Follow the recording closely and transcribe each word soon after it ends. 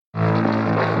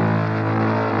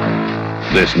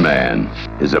This man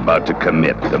is about to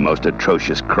commit the most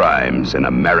atrocious crimes in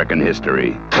American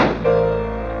history.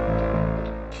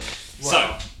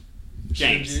 So,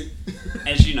 James,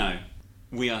 as you know,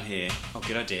 we are here. Oh,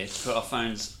 good idea. Put our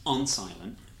phones on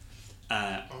silent. We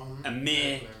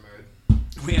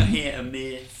are here a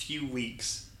mere few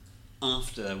weeks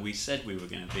after we said we were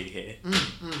going to be here.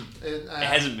 It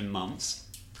hasn't been months.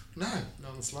 No,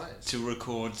 not the slightest. To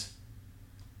record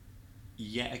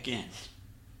yet again.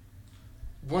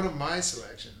 One of my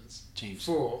selections. James,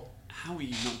 for... how are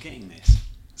you not getting this?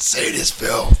 Sadist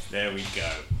filth. There we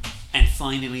go. And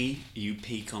finally, you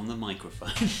peek on the microphone.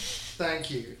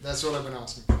 Thank you. That's what I've been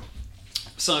asking.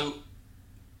 So,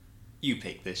 you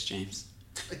picked this, James.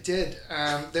 I did.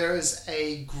 There is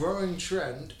a growing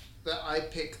trend that I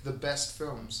pick the best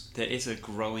films. There is a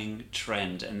growing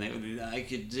trend, and I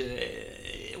could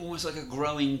almost like a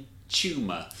growing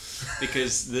tumour,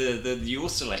 because your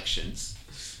selections.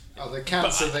 Oh, the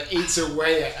cancer that eats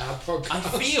away at our podcast. I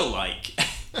feel like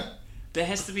there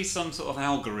has to be some sort of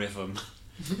algorithm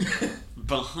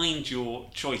behind your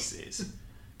choices,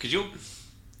 because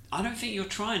I don't think you're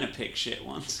trying to pick shit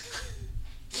ones.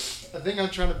 I think I'm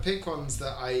trying to pick ones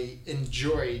that I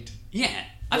enjoyed. Yeah,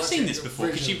 I've seen this before,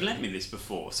 because you've lent me this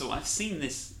before, so I've seen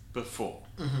this before.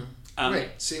 Mm-hmm. Wait,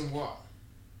 seen what?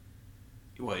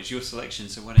 Well, it's your selection,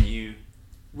 so why don't you...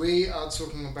 We are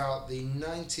talking about the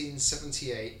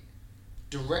 1978,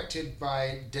 directed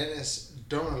by Dennis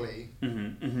Donnelly,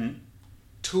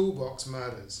 Toolbox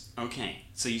Murders. Okay,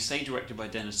 so you say directed by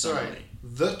Dennis Donnelly.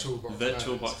 The Toolbox Murders.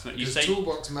 Toolbox Murders. Because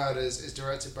Toolbox Murders is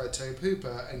directed by Tobe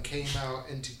Hooper and came out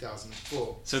in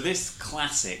 2004. So this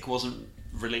classic wasn't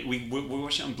really... We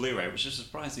watched it on Blu-ray, which is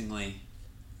surprisingly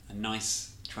a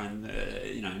nice...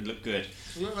 looked good.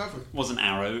 It looked lovely. It wasn't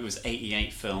Arrow, it was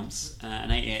 88 films.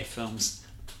 And 88 films,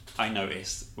 I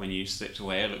noticed when you slipped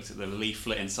away, I looked at the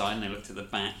leaflet inside and I looked at the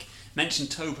back. Mentioned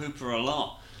Tobe Hooper a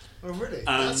lot. Oh, really?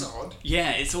 That's odd.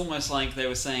 Yeah, it's almost like they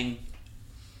were saying,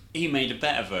 he made a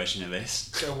better version of this.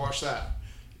 Go watch that.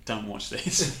 Don't watch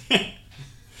this.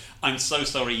 I'm so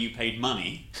sorry you paid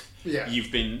money. Yeah.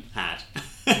 You've been had.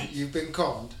 You've been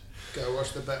conned. Go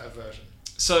watch the better version.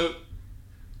 So,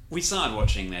 we started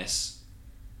watching this,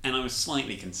 and I was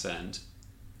slightly concerned.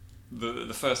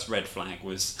 The first red flag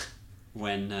was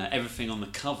when everything on the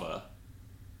cover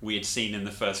we had seen in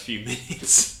the first few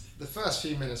minutes. The first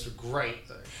few minutes were great,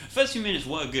 though. First few minutes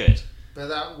were good. But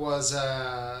that was...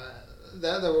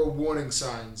 there were warning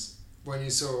signs when you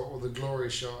saw all the glory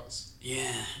shots.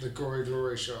 Yeah. The gory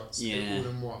glory shots. Yeah. All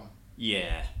in one.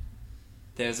 Yeah.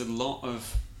 There's a lot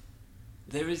of...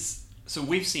 So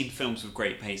we've seen films with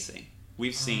great pacing.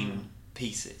 We've seen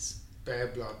Pieces. Bare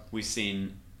Blood. We've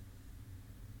seen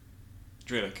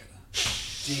Driller Killer.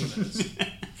 Demons.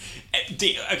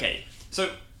 Okay, so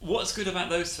what's good about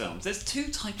those films? There's two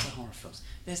types of horror films.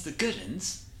 There's the good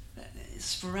ones,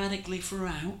 sporadically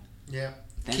throughout. Yeah.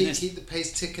 Then keep the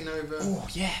pace ticking over. Oh,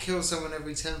 yeah. Kill someone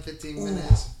every 10-15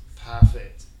 minutes.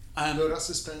 Perfect. Build up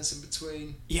suspense in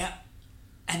between. Yeah.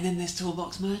 And then there's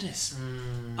Toolbox Murders.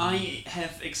 I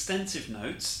have extensive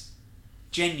notes,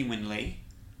 genuinely,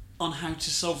 on how to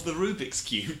solve the Rubik's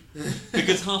Cube.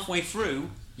 Because halfway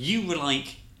through, you were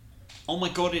like, oh my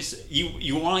god,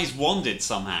 your eyes wandered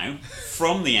somehow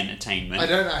from the entertainment. I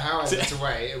don't know how I looked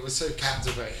away. It was so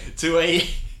captivating. To a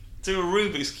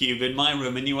Rubik's Cube in my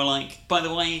room, and you were like, by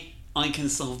the way, I can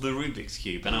solve the Rubik's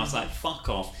Cube. And I was like, fuck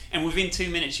off. And within 2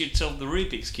 minutes you'd solved the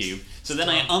Rubik's Cube. So then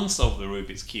I unsolved the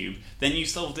Rubik's Cube. Then you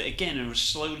solved it again and were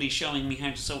slowly showing me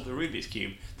how to solve the Rubik's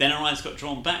Cube. Then our eyes got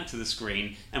drawn back to the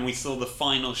screen and we saw the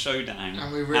final showdown.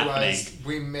 And we realised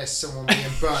we missed someone being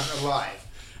burnt alive.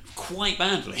 Quite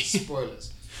badly.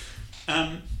 Spoilers.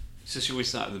 So should we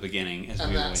start at the beginning, as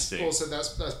we always do? Also,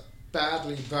 that's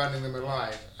badly burning them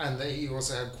alive. And he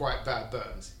also had quite bad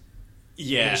burns.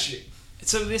 Yeah.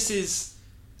 So this is,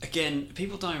 again,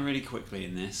 people die really quickly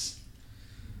in this.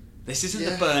 This isn't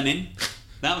the burning.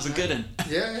 That was a good one.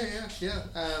 Yeah.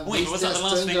 Wait, was that the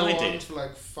last thing I did? For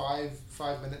like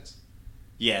five minutes.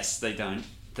 Yes, they don't.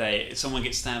 Someone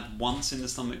gets stabbed once in the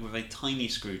stomach with a tiny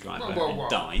screwdriver and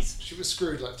dies. She was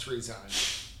screwed like 3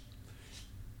 times.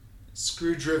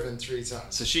 Screw-driven 3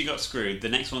 times. So she got screwed. The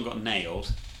next one got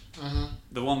nailed.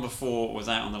 The one before was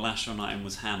out on the lash all night and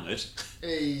was hammered.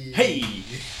 Hey!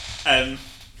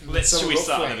 Should we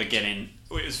start at the beginning?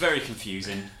 It was very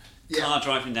confusing. Car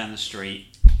driving down the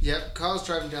street. Yep, cars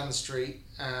driving down the street.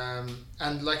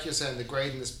 And like you're saying, the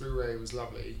grade in this Blu-ray was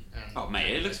lovely. Oh,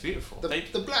 mate, it looks beautiful. The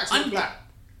blacks look black.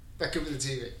 Back up with the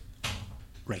TV.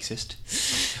 Racist.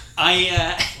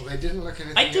 Well, they didn't look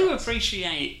anything I do else.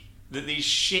 appreciate that these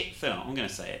shit films... I'm going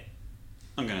to say it.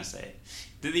 I'm going to say it.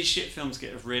 That these shit films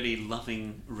get a really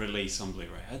loving release on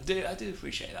Blu-ray. I do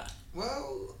appreciate that.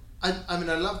 Well, I mean,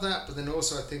 I love that, but then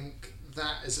also I think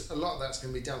that is a lot of that's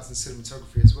going to be down to the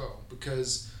cinematography as well,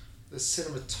 because the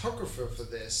cinematographer for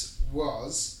this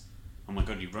was... Oh my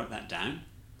god, you wrote that down?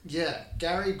 Yeah,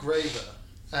 Gary Graver,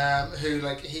 who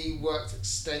he worked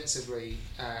extensively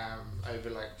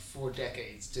over 4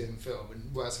 decades doing film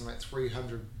and worked on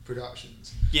 300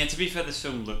 productions. Yeah, to be fair, this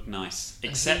film looked nice,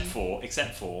 except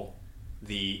for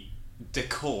the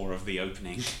decor of the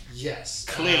opening. Yes.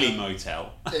 Clearly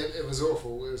motel. It was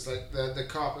awful. It was the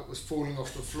carpet was falling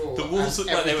off the floor. The walls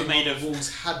looked like they were made of... The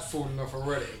walls had fallen off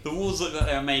already. The walls looked like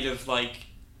they were made of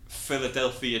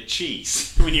Philadelphia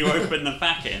cheese when you open the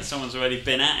packet and someone's already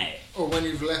been at it. Or when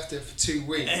you've left it for 2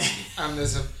 weeks and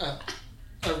there's a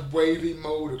wavy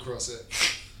mould across it.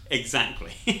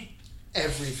 Exactly.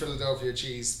 Every Philadelphia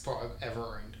cheese pot I've ever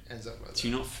owned ends up like that. Do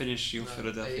you not finish your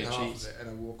Philadelphia I eat half cheese? of it and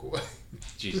I walk away.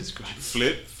 Jesus Christ.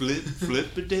 Flip,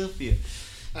 Philadelphia.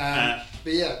 But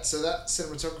yeah, so that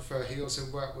cinematographer, he also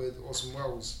worked with Orson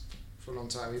Welles for a long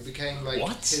time. He became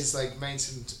his main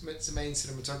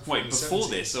cinematographer. Wait, in the before 70s.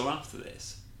 this or after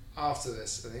this? After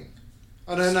this, I think.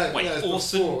 Oh no! Wait, it was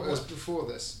Orson... before. It was before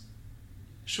this.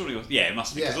 Surely, it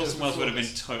must be, because Yeah, it was Orson Welles would have been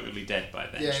before totally dead by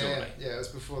then, Yeah, surely. it was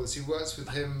before this. He worked with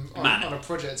him on a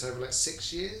project over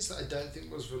 6 years that I don't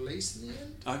think was released in the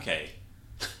end. Okay.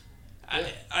 Yeah.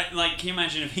 Can you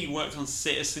imagine if he worked on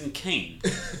Citizen Kane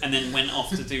and then went off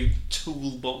to do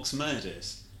Toolbox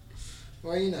Murders?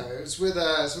 Well, it was with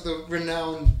a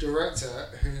renowned director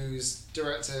whose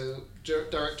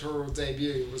directorial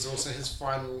debut was also his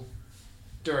final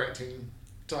directing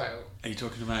title. Are you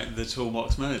talking about the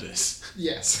Toolbox Murders?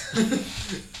 Yes.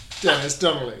 Dennis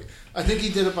Donnelly. I think he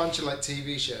did a bunch of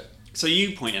TV shit. So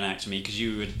you pointed out to me, because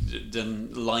you had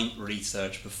done light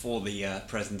research before the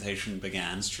presentation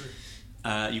began. That's true.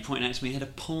 You pointed out to me he had a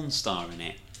porn star in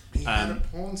it. He had a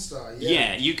porn star, yeah.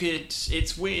 Yeah, you could...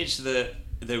 It's weird that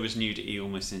there was nudity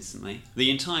almost instantly. The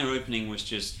entire opening was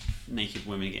just naked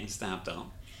women getting stabbed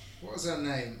up. What was her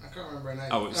name? I can't remember her name.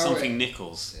 Oh, it was something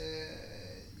Nichols.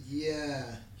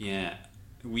 Yeah. Yeah.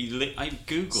 I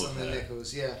googled Something her.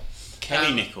 Nichols, yeah.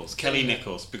 Kelly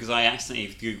Nichols, because I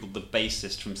accidentally googled the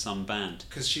bassist from some band.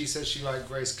 Because she said she liked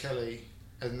Grace Kelly,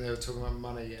 and they were talking about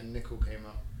money, and Nickel came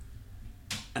up.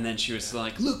 And then she was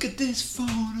like, "Look at this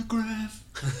photograph."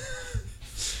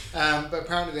 But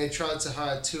apparently they tried to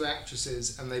hire 2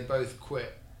 actresses, and they both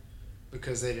quit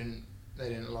because they didn't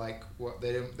like what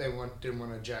they didn't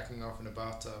want her jacking off in a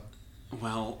bathtub.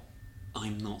 Well,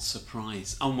 I'm not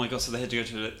surprised. Oh my god! So they had to go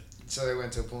to. So they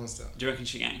went to a porn star. Do you reckon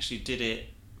she actually did it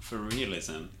for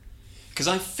realism? Because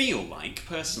I feel like,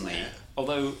 personally,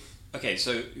 although... Okay,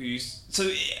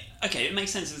 it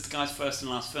makes sense it's the guy's first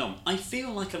and last film. I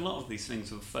feel like a lot of these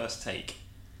things were the first take.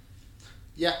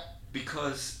 Yeah.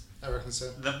 Because... I reckon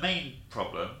so. The main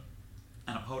problem,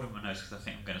 and I'm holding my nose because I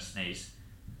think I'm going to sneeze,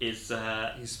 is...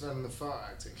 You smelling the fart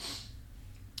acting.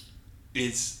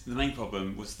 The main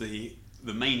problem was the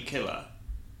main killer,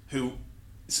 who...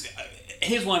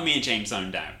 Here's why me and James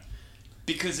zoned out.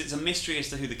 Because it's a mystery as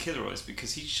to who the killer is,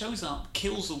 because he shows up,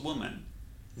 kills a woman,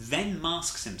 then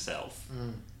masks himself,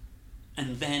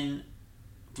 and then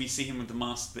we see him with the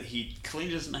mask that he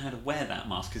clearly doesn't know how to wear that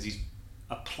mask because he's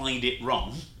applied it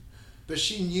wrong. But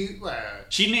she knew...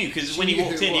 She knew, because when he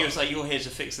walked in, he was like, "You're here to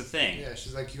fix the thing." Yeah,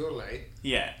 she's like, "You're late."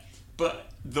 Yeah.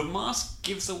 But the mask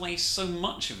gives away so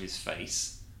much of his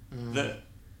face that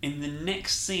in the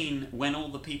next scene, when all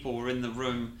the people were in the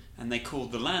room and they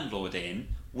called the landlord in,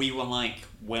 we were like,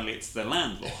 well, it's the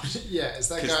landlord. Yeah, it's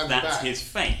that guy in the back. Because that's his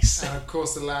face. And of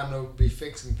course the landlord would be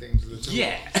fixing things with the tool.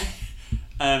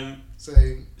 Yeah.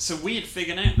 So we had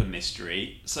figured out the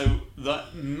mystery. So the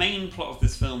main plot of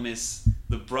this film is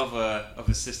the brother of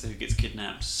his sister who gets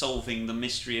kidnapped solving the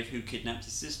mystery of who kidnapped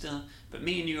his sister. But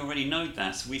me and you already know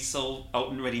that, so we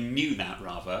already knew that,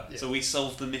 rather. Yeah. So we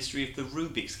solved the mystery of the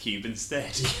Rubik's Cube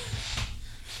instead.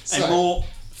 A more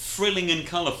thrilling and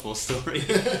colourful story.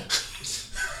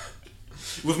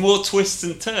 With more twists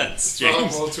and turns,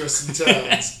 James. Far more twists and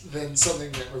turns than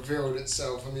something that revealed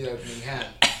itself in the opening hand.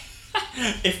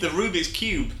 If the Rubik's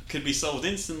Cube could be solved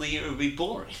instantly, it would be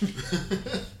boring.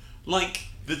 Like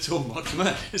the Toolbox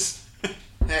Murders.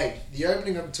 Hey, the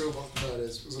opening of the Toolbox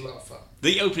Murders was a lot of fun.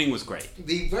 The opening was great.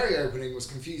 The very opening was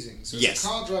confusing. So it's a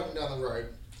car driving down the road,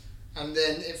 and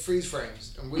then it freeze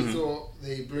frames, and we thought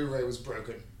the Blu-ray was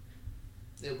broken.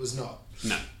 It was not.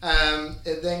 No.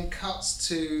 It then cuts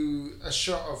to a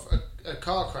shot of a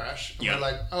car crash, and Yeah. we're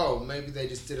like, oh, maybe they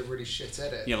just did a really shit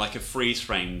edit. Yeah, like a freeze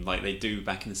frame, like they do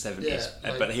back in the 70s.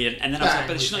 Yeah, like, and then I was like, bang,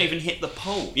 but it should not we even hit the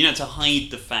pole, you know, to hide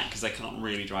the fact because they can't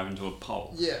really drive into a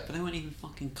pole. Yeah. But they weren't even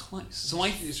fucking close. So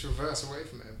You just reverse away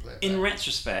from it and play it in back.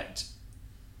 retrospect,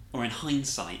 or in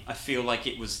hindsight, I feel like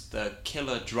it was the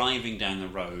killer driving down the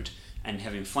road and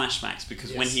having flashbacks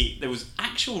because when Yes. there was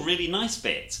actual really nice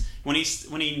bits when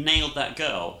he nailed that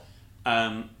girl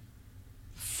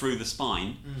through the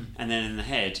spine and then in the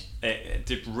head. It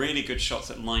did really good shots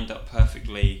that lined up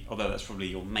perfectly. Although that's probably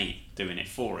your mate doing it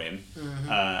for him,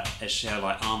 as she had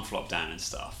like arm flop down and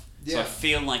stuff. So I Yeah.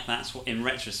 feel like that's what, in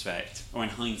retrospect or in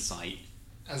hindsight.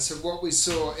 And so what we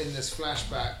saw in this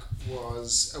flashback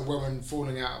was a woman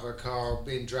falling out of her car,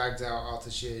 being dragged out after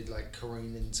she had like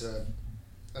careened into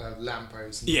a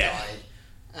lamppost and Yeah. died,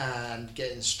 and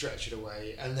getting stretchered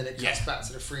away. And then it cuts Yeah. back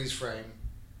to the freeze frame,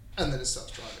 and then it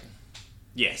starts driving.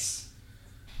 Yes.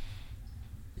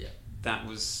 Yeah. That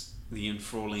was the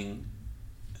enthralling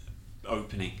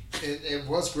opening. It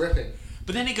was gripping.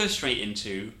 But then it goes straight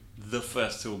into the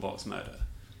first toolbox murder,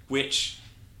 which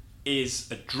is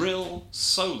a drill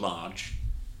so large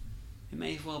it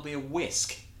may as well be a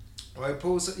whisk. Well, he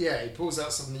pulls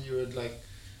out something that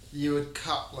you would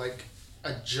cut like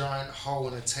a giant hole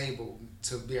in a table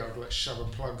to be able to like shove a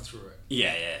plug through it.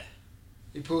 Yeah, yeah.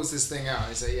 He pulls this thing out and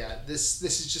he's like, yeah, this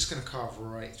is just going to carve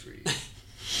right through you.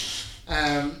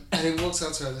 And he walks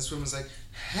out to her and this woman's like,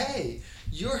 hey,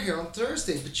 you're here on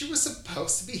Thursday, but you were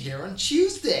supposed to be here on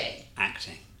Tuesday.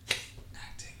 Acting.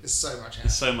 Acting. There's so much acting.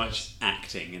 There's so much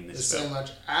acting in this There's film. so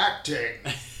much acting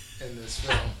in this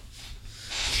film.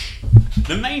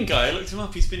 The main guy, I looked him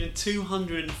up, he's been in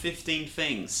 215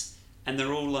 things. And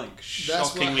they're all like what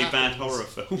shockingly bad happens. horror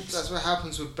films. That's what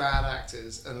happens with bad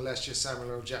actors, unless you're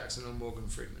Samuel L. Jackson or Morgan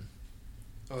Freeman.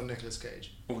 Or Nicolas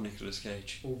Cage. Or Nicolas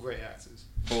Cage. All great actors.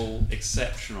 All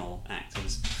exceptional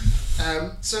actors.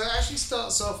 So it actually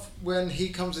starts off when he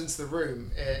comes into the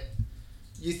room.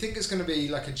 You think it's going to be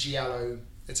like a giallo,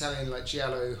 Italian like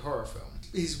giallo horror film.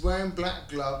 He's wearing black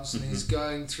gloves and he's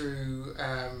going through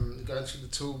the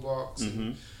toolbox. Mm-hmm.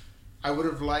 And I would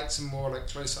have liked some more like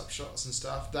close-up shots and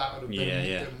stuff. That would have been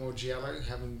a bit more giallo,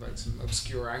 having like some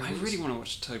obscure angles. I really want to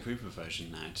watch the Tobe Hooper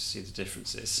version now to see the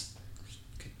differences.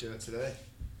 Could do it today.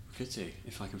 Could do,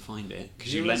 if I can find it.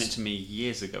 Because you lent it to me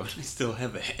years ago and I still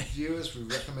have it. Viewers, we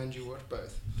recommend you watch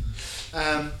both.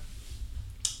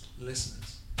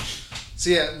 Listeners. So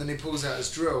yeah, and then he pulls out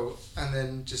his drill and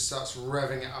then just starts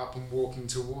revving it up and walking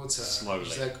towards her. Slowly.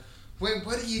 She's like, wait,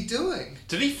 what are you doing?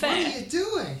 To be fair, What are you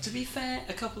doing? To be fair,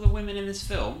 a couple of women in this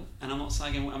film, and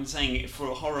I'm saying for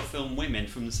a horror film, women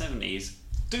from the 70s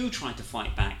do try to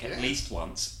fight back at least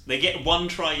once. They get one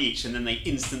try each, and then they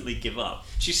instantly give up.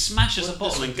 She smashes a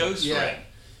bottle and goes for it,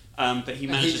 but he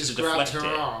manages to deflect he just grabbed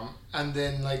her it. arm, and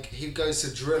then like he goes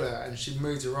to drill her, and she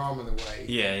moved her arm in the way.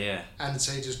 Yeah, yeah. And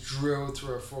so he just drilled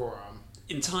through her forearm.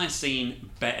 Entire scene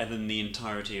better than the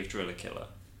entirety of Driller Killer.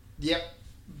 Yep,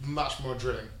 much more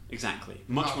drilling. Exactly,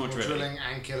 much more drilling.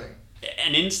 And killing.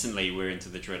 And instantly we're into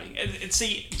the drilling.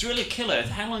 See, Driller Killer,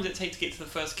 how long did it take to get to the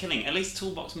first killing? At least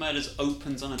Toolbox Murders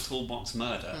opens on a toolbox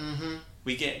murder. Mm-hmm.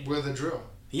 We get... With a drill.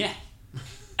 Yeah.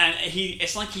 And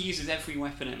it's like he uses every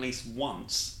weapon at least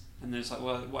once. And there's like,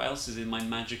 well, what else is in my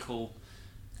magical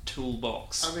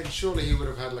toolbox? I mean, surely he would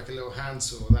have had like a little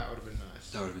handsaw. That would have been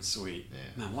nice. That would have been sweet.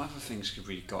 Yeah. Man, what other things could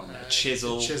we have gotten? A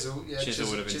chisel. Chisel would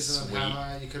have been sweet. and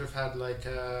hammer. You could have had like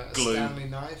a Glue. Stanley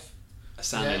knife. A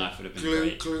Stanley knife would have been glue,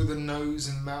 great. Glue the nose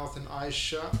and mouth and eyes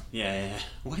shut. Yeah.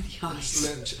 Why the eyes?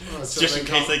 So Just in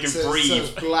case they can breathe. So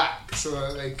it's black, so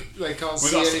that they can't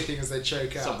see anything as they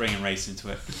choke out. Stop bringing race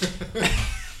into it.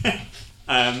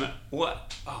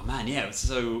 What? Oh man, yeah.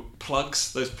 So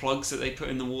those plugs that they put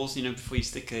in the walls, before you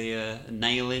stick a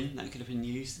nail in, that could have been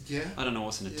used. Yeah. I don't know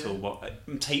what's in a toolbox.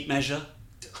 Tape measure.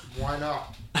 Why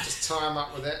not? Just tie them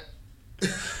up with it.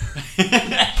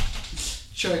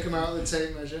 Choke him out with a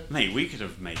tape measure. Mate, we could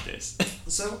have made this.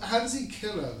 So how does he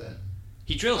kill her then?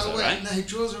 He drills her, right? No, he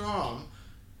draws her arm,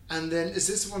 and then is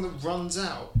this the one that runs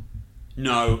out?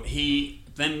 No, he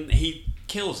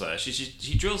kills her.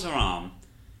 She drills her arm.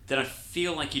 Then I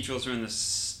feel like he drills her in the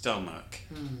stomach,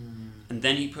 and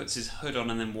then he puts his hood on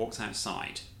and then walks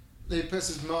outside. He puts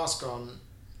his mask on,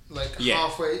 like Yeah.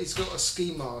 halfway. He's got a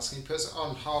ski mask, and he puts it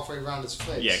on halfway around his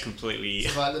face. Yeah, completely.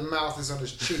 So like the mouth is on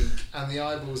his cheek, and the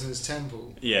eyeballs in his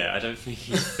temple. Yeah, I don't think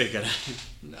he figured out.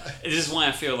 No. This is why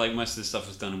I feel like most of the stuff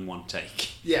was done in one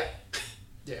take. Yeah,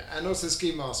 yeah, and also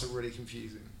ski masks are really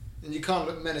confusing, and you can't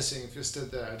look menacing if you're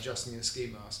stood there adjusting your ski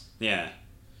mask. Yeah.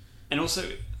 And also,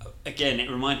 again, it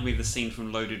reminded me of the scene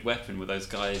from Loaded Weapon where those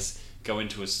guys go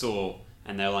into a store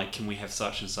and they're like, can we have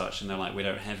such and such? And they're like, we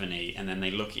don't have any. And then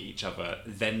they look at each other,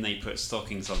 then they put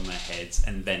stockings on their heads,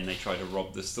 and then they try to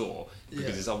rob the store.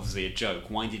 Because it's obviously a joke.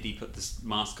 Why did he put this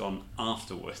mask on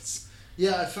afterwards?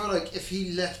 Yeah, I feel like if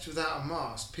he left without a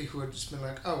mask, people would just be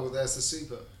like, oh, well, there's the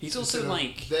super. He's also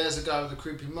like... There's a guy with a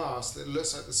creepy mask that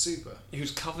looks like the super.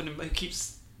 Who's covered in... Who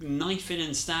keeps knifing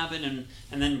and stabbing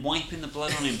and then wiping the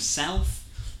blood on himself.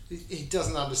 He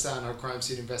doesn't understand how crime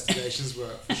scene investigations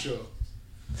work, for sure.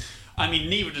 I mean,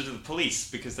 neither do the police,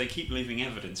 because they keep leaving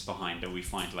evidence behind, that we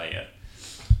find later.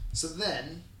 So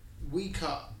then, we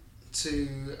cut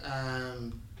to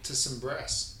some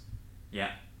breasts.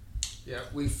 Yeah. Yeah,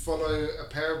 we follow a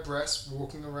pair of breasts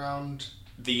walking around.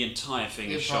 The entire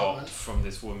thing is shot from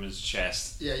this woman's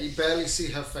chest. Yeah, you barely see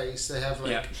her face. They have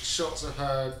shots of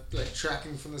her like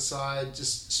tracking from the side,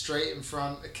 just straight in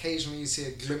front. Occasionally you see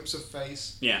a glimpse of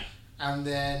face. Yeah. And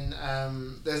then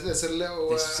there's a little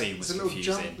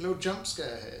little jump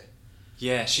scare here.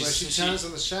 Yeah, where she turns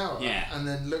on the shower and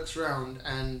then looks around,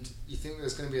 and you think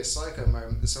there's going to be a psycho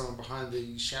moment. There's someone behind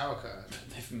the shower curtain.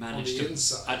 They've managed on the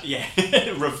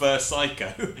inside. Reverse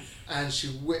psycho. And she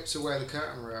whips away the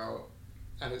curtain rail,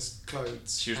 and it's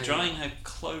clothes. She was drying her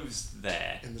clothes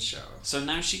there in the shower. So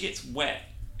now she gets wet.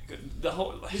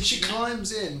 She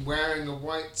climbs in wearing a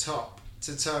white top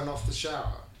to turn off the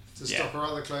shower. To stop her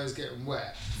other clothes getting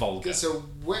wet. Vulgar. Gets a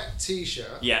wet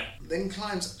t-shirt. Yeah. Then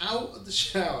climbs out of the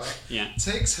shower. Yeah.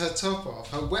 Takes her top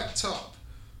off, her wet top,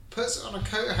 puts it on a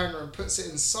coat hanger and puts it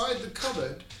inside the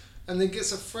cupboard, and then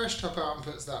gets a fresh top out and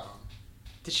puts that on.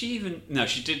 Did she even... No,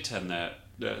 she did turn the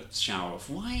shower off.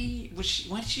 Why did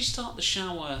she start the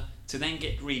shower to then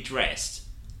get redressed?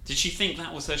 Did she think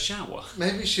that was her shower?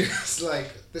 Maybe she was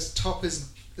like, this top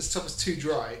is too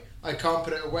dry. I can't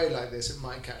put it away like this, it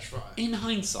might catch fire. In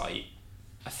hindsight,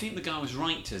 I think the guy was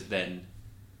right to then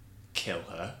kill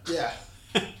her. Yeah.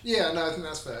 Yeah, no, I think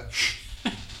that's fair.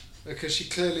 Because she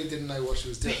clearly didn't know what she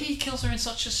was doing. But he kills her in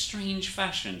such a strange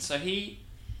fashion. So he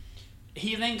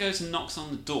then goes and knocks on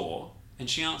the door, and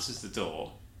she answers the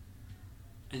door,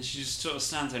 and she just sort of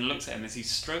stands there and looks at him as he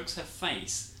strokes her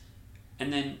face,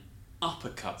 and then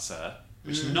uppercuts her,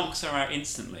 which knocks her out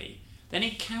instantly. Then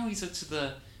he carries her to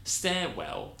the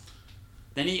stairwell.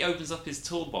 Then he opens up his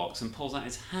toolbox and pulls out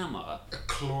his hammer. A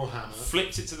claw hammer.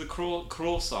 Flips it to the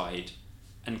claw side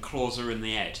and claws her in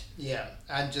the head. Yeah,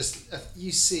 and just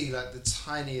you see like the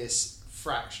tiniest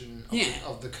fraction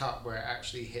of the cut where it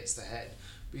actually hits the head.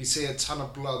 But you see a ton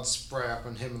of blood spray up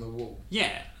on him on the wall.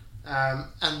 Yeah.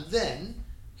 And then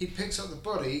he picks up the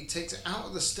body, takes it out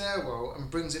of the stairwell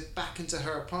and brings it back into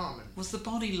her apartment. Was the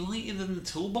body lighter than the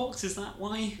toolbox? Is that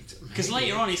why? Because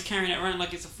later on he's carrying it around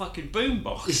like it's a fucking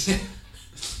boombox.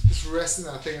 Just resting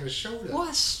that thing on his shoulder.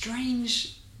 What a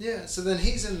strange... Yeah, so then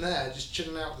he's in there just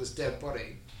chilling out with this dead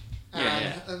body.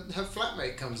 And her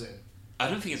flatmate comes in. I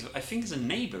think it's a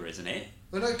neighbour, isn't it?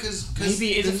 Well, no, because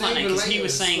maybe it is a flatmate, because he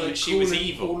was saying that she was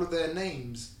evil. All of their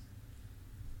names.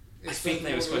 I think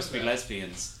they were supposed to be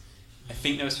lesbians.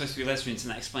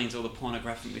 And that explains all the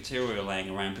pornographic material laying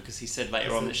around, because he said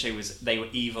later on that they were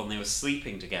evil and they were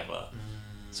sleeping together.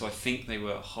 So I think they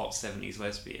were hot 70s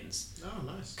lesbians. Oh,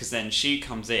 nice. Because then she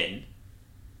comes in.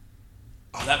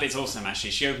 Oh, that bit's awesome,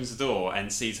 actually. She opens the door and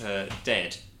sees her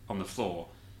dead on the floor,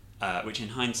 which in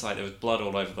hindsight there was blood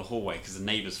all over the hallway because the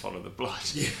neighbours followed the blood.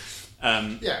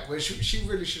 Yeah. Well, she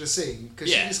really should have seen,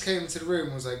 because she just came into the room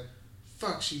and was like,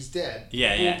 fuck, she's dead.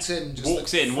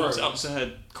 Walks up to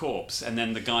her corpse, and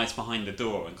then the guy's behind the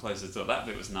door and closes the door. That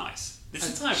bit was nice. This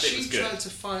entire bit was good. She tried to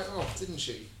fight off, didn't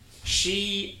she?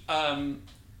 She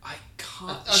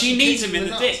she needs him in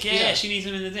the dick. Yeah, she needs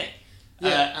him in the dick.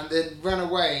 Yeah, and then ran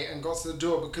away and got to the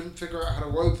door, but couldn't figure out how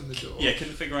to open the door. Yeah,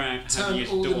 couldn't figure out how to use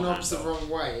the door. Turned all the handle. knobs the wrong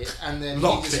way, and then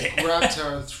Locked he just grabbed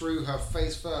her and threw her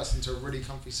face first into a really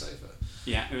comfy sofa.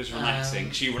 Yeah, it was relaxing.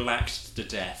 She relaxed to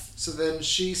death. So then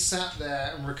she sat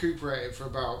there and recuperated for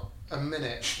about a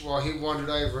minute while he wandered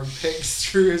over and picked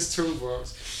through his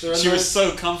toolbox. She was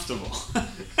so comfortable.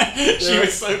 She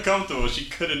was so comfortable she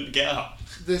couldn't get up.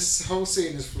 This whole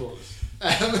scene is flawless.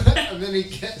 And then he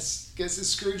gets his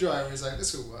screwdriver and he's like,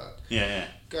 this will work. Yeah.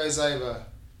 Goes over.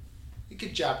 He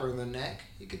could jab her in the neck.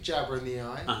 He could jab her in the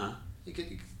eye. Uh-huh. He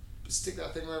could stick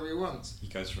that thing wherever he wants. He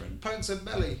goes for pokes her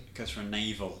belly. Goes for a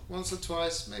navel. Once or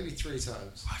twice, maybe 3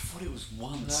 times. I thought it was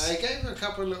once. No, he gave her a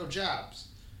couple of little jabs.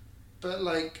 But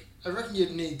like, I reckon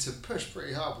you'd need to push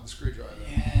pretty hard with the screwdriver.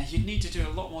 Yeah, you'd need to do a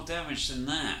lot more damage than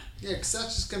that. Yeah, because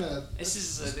that's just gonna... This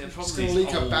is the problem with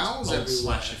these old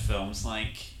slasher films.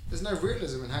 Like, There's no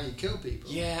realism in how you kill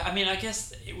people. Yeah, I mean, I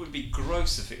guess it would be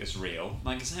gross if it was real.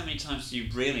 Like, 'cause how many times do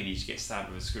you really need to get stabbed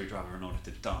with a screwdriver in order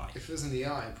to die? If it was in the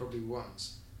eye, probably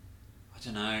once. I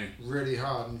don't know. Really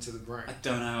hard into the brain. I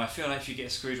don't know. I feel like if you get a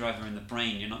screwdriver in the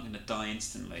brain, you're not going to die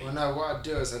instantly. Well, no, what I'd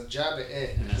do is I'd jab it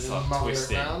in And then start muddle it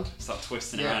twisting. around. Start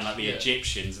twisting Yeah, around like the yeah.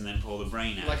 Egyptians and then pull the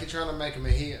brain out. Like you're trying to make a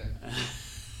mojito.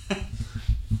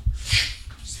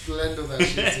 Just blend all that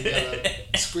shit together.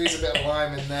 Squeeze a bit of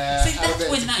lime in there. See, add a that's bit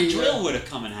of when that tequila. drill would have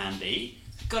come in handy.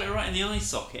 Got it right in the eye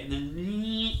socket and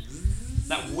then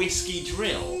that whiskey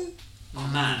drill. Oh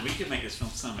man, we could make this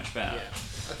film so much better. Yeah.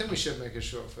 I think we should make a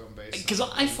short film based Because on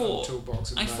I thought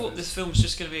toolbox and I thought murders. this film was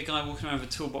just going to be a guy walking around with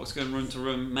a toolbox, going room to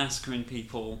room, massacring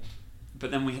people.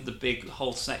 But then we had the big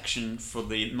whole section for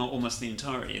almost the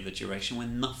entirety of the duration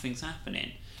when nothing's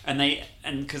happening, and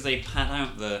because they pad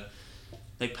out the.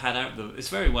 It's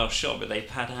very well shot, but they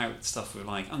pad out stuff with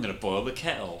like, I'm going to boil the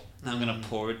kettle. Now I'm going to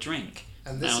pour a drink.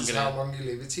 And this now is I'm gonna, how long you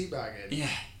leave a tea bag in. Yeah.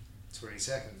 20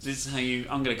 seconds. This is how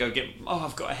I'm going to go get. Oh,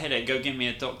 I've got a headache. Go get me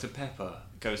a Dr Pepper.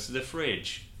 Goes to the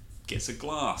fridge, gets a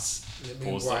glass, Let me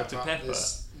pours wipe Dr up Pepper.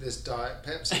 This Diet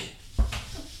Pepsi.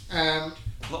 Um,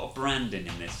 A lot of branding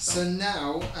in this so film.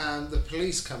 now the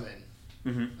police come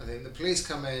in. Mm-hmm. I think the police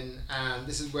come in, and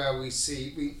this is where we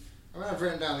see. I've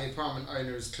written down the apartment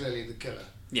owner is clearly the killer.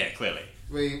 Yeah, clearly.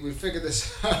 We figured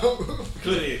this out.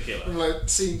 Clearly a killer. From like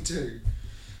scene 2.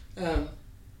 And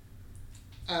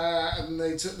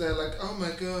they're like, oh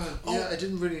my god, yeah, I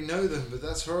didn't really know them, but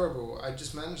that's horrible. I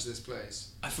just managed this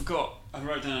place. I forgot. I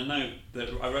wrote down a note that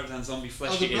I wrote down zombie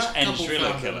flesh the eaters black and couple driller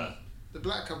found killer. them. The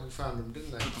black couple found him,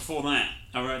 didn't they? But before that,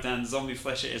 I wrote down zombie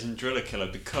flesh eaters and driller killer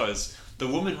because the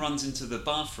woman runs into the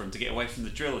bathroom to get away from the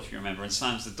drill, if you remember, and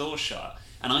slams the door shut.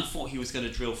 And I thought he was going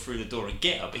to drill through the door and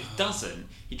get her, but he doesn't.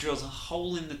 He drills a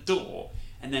hole in the door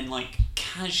and then like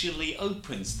casually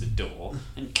opens the door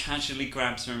and casually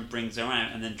grabs her and brings her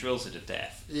out and then drills her to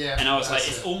death. Yeah. And I was like,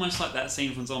 that's it's it. almost like that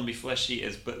scene from Zombie Flesh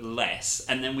Eaters, but less.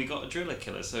 And then we got a driller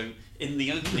killer. So in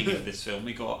the opening of this film,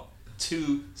 we got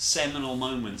 2 seminal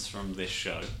moments from this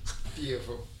show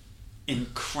Beautiful. in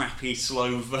crappy,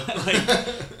 slow,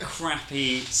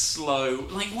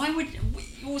 like why would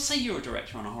you say you're a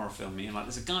director on a horror film? And you're like,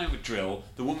 there's a guy with a drill.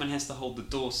 The woman has to hold the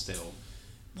door still.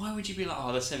 Why would you be like,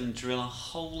 oh, let's have him drill a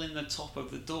hole in the top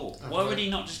of the door? Why would he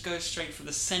not just go straight for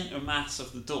the centre mass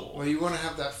of the door? Well, you want to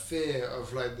have that fear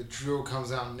of like the drill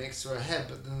comes out next to her head,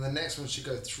 but then the next one should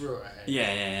go through her head.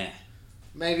 Yeah.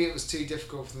 Maybe it was too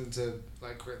difficult for them to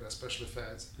like create that special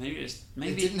effect. Maybe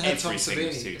They didn't have Tom everything was too Savini.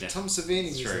 If difficult. Tom Savini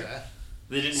was True. there,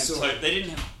 They didn't have So- they didn't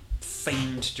have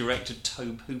famed director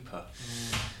Tobe Hooper.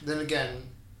 then again,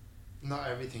 not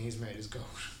everything he's made is gold.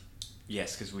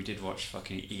 Yes, because we did watch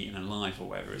fucking Eaten Alive or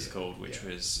whatever it's called, which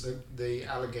was the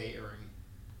alligatoring,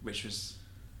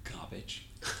 garbage.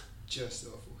 just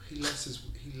awful. He loves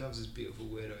his beautiful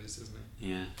weirdos, doesn't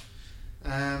Yeah.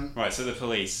 he? Right. So the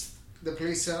police. The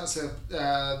police start, so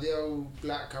the old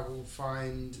black couple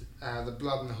find the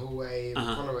blood in the hallway and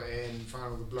follow it in,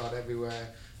 find all the blood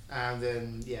everywhere, and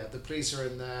then the police are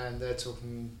in there and they're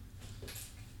talking.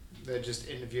 They're just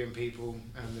interviewing people,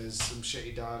 and there's some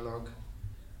shitty dialogue.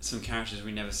 Some characters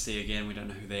we never see again. We don't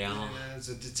know who they are. There's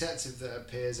a detective that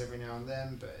appears every now and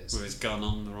then, but it's With his gun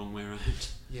on the wrong way around.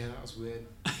 yeah, that was weird.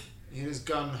 He had his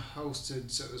gun holstered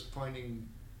so it was pointing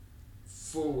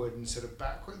forward instead of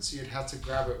backwards, so you'd have to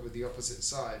grab it with the opposite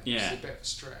side, which is a bit of a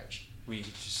stretch.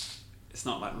 It's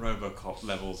not like RoboCop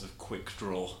levels of quick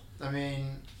draw. I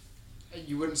mean,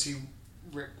 you wouldn't see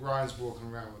Rick Grimes walking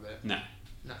around with it. No.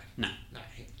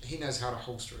 He knows how to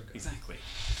holster a gun. Exactly.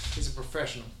 He's a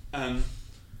professional. Man.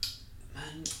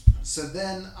 So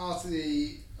then, after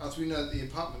we know that the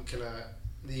apartment killer,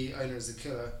 the owner is the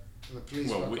killer, and the police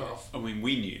walk off. I mean,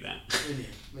 we knew that.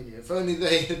 We knew. If only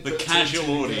they had The put casual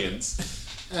 2 and 2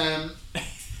 audience. together.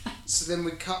 So then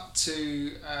we cut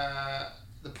to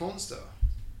the porn star.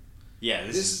 Yeah,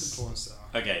 This is the porn star.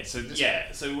 Okay, so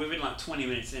so we've been like 20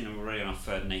 minutes in and we're already on our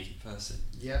 3rd naked person.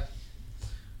 Yeah.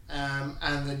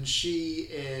 And then she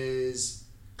is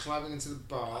climbing into the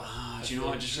bar. Do you know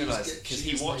what I just realised? Because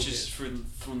he watches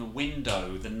from the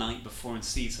window the night before and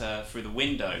sees her through the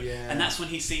window. Yeah. And that's when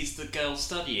he sees the girl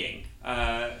studying.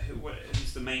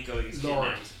 Who's the main girl?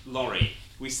 Laurie. Laurie.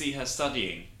 We see her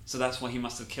studying. So that's why he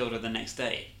must have killed her the next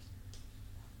day.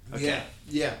 Okay.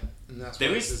 Yeah. And that's why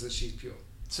There it is- says that she's pure.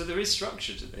 So there is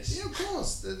structure to this. Yeah, of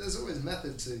course. There's always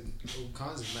method to all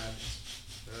kinds of madness.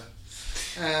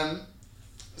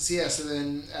 So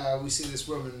then we see this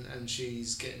woman and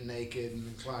she's getting naked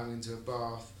and climbing into a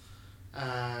bath.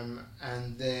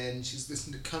 And then she's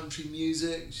listening to country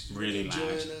music. She's Really enjoying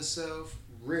loud. herself.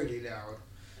 Really loud.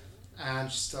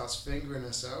 and she starts fingering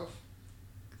herself.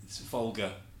 It's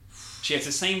vulgar. She has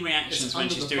the same reactions It's when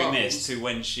under she's the doing bubbles. this to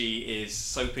when she is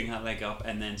soaping her leg up,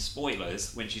 and then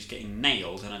spoilers when she's getting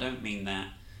nailed, and I don't mean that.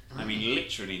 I mean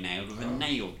literally nailed with a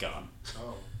nail gun.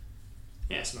 Oh,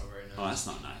 Yeah. that's not very nice. Oh, that's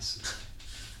not nice.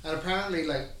 And apparently,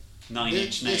 like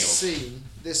 9-inch nail.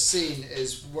 This scene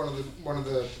is one of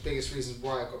the biggest reasons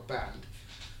why it got banned,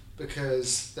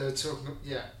 because they were talking.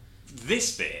 Yeah,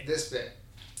 This bit. this bit,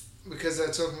 because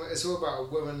they're talking. It's all about a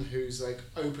woman who's like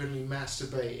openly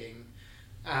masturbating,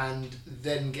 and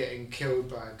then getting killed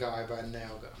by a guy by a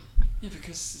nail gun. Yeah, because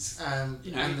it's, And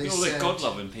you know, and they all the said,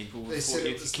 God-loving people they would said thought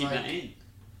you it to was keep like- that in.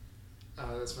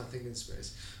 Oh, that's my thinking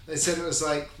space. They said it was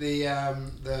like the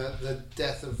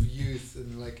death of youth,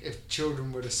 and like if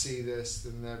children were to see this,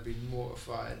 then they'd be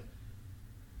mortified.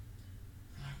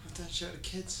 I'm like, well, don't show it to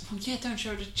kids. Oh, yeah, don't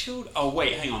show it to children. Oh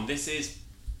wait, hang on. This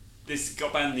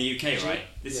got banned in the UK, PG? right?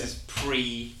 This Yeah. is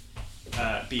pre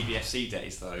BBFC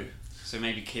days though, so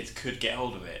maybe kids could get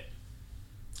hold of it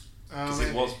because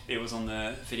Maybe. it was on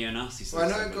the Video Nasty Well,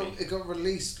 I system. know it got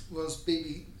released. Was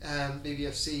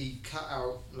BBFC cut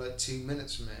out like 2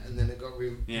 minutes from it, and then it got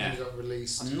Yeah.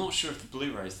 released. I'm not sure if the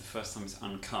Blu-ray is the first time it's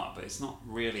uncut, but it's not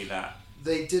really that.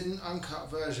 They did an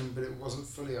uncut version, but it wasn't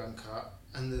fully uncut,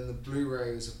 and then the Blu-ray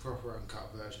is a proper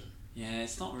uncut version. Yeah,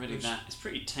 it's not really Which- that. It's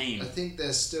pretty tame, I think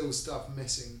there's still stuff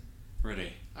missing.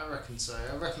 really. I reckon so.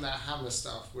 I reckon that Hammer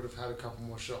stuff would have had a couple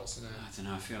more shots in it. I don't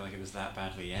know. I feel like it was that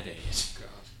badly edited. God.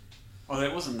 Although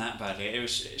it wasn't that badly. It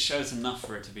shows enough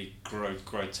for it to be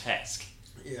grotesque.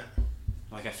 Yeah.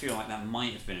 Like, I feel like that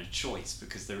might have been a choice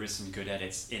because there is some good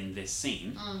edits in this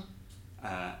scene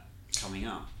coming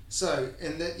up. So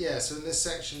in this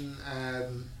section,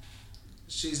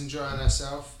 she's enjoying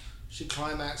herself. She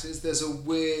climaxes. There's a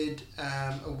weird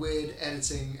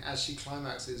editing as she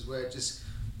climaxes, where it just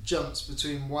jumps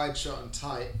between wide shot and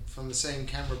tight from the same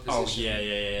camera position Oh,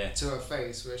 yeah. to her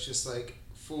face, where it's just like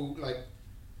full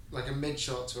like a mid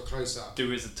shot to a close up.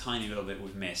 There is a tiny little bit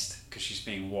we've missed because she's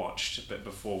being watched, but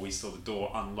before we saw the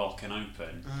door unlock and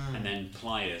open, and then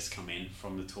pliers come in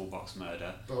from the toolbox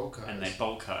murder, Bolt cutters. and they're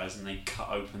bolt cutters, and they cut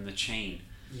open the chain,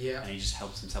 Yeah. and he just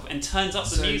helps himself and turns up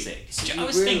the So- music. so I you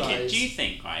was thinking, realise-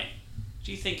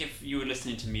 do you think if you were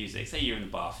listening to music, say you're in the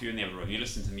bath, you're in the other room, you're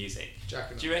listening to music,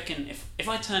 Jacking do you reckon if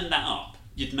I turned that up,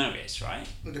 you'd notice, right?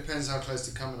 It depends how close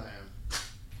to coming I am.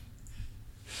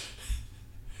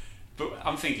 But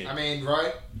I'm thinking, I mean,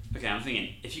 right? I'm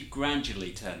thinking, if you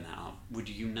gradually turn that up, would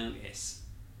you notice?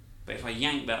 But if I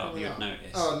yank that up, Probably you'd not.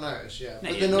 notice. Oh, notice, yeah. No,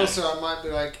 But you'd then also notice. I might be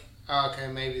like, oh,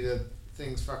 okay, maybe the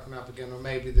thing's fucking up again, or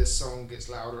maybe this song gets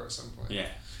louder at some point. Yeah,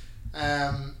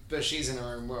 But she's in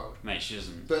her own world. mate, she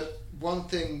doesn't. But one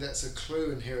thing that's a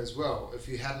clue in here as well, if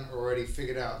you hadn't already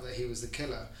figured out that he was the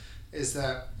killer, is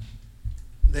that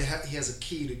he has a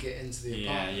key to get into the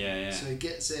apartment. Yeah. So he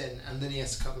gets in, and then he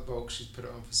has to cut the bolt. She's put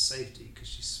it on for safety because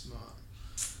she's smart.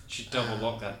 She double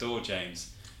lock that door,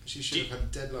 James. She should have had a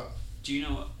deadlock. Do you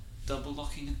know what double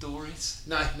locking a door is?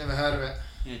 No, never heard of it.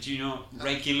 Yeah. Do you know what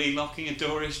regularly locking a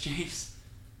door is, James?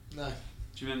 No.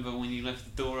 Do you remember when you left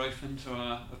the door open to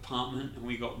our apartment and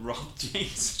we got robbed,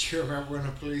 James? Do you remember when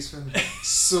a policeman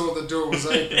saw the door was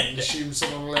open and assumed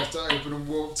someone left it open and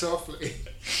walked off?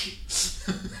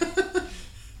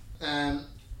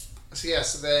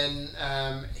 So then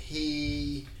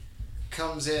he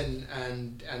comes in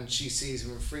and she sees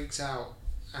him and freaks out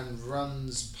and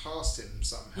runs past him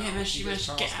somehow. Yeah, man, she managed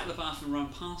to gets get past out of the bath and run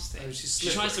past it. Oh, she's She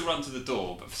tries to slippery. run to the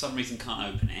door, but for some reason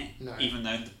can't open it, No. even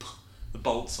though the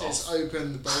bolt's off. It's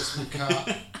open, the bolt's been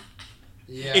cut.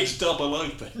 Yeah. It's double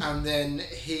open. And then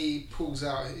he pulls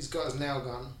out, he's got his nail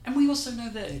gun. And we also know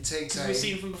that, He takes because we've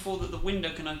seen from before, that the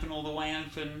window can open all the way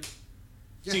open,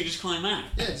 Yeah. so you just climb out.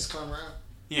 Yeah, just climb around.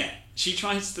 Yeah, she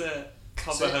tries to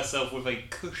cover So- herself with a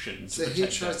cushion to So he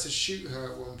protect tries her. to shoot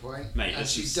her at one point, Mate, and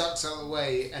this she is- ducks out of the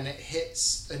way, and it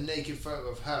hits a naked photo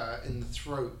of her in the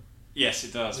throat, Yes,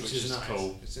 it does, which is is nice.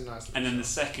 cool. It's a nice. And then the little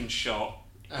second shot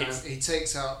shot. hits. He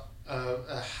takes out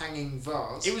a hanging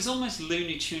vase. It was almost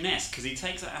Looney Tunesque because he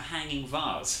takes out a hanging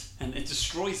vase and it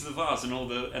destroys the vase and all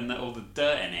the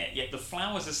dirt in it. Yet the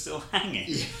flowers are still hanging.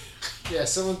 Yeah. Yeah,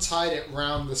 someone tied it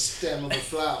round the stem of the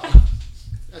flower.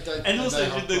 And I also know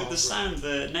how the far, sound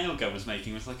the nail gun was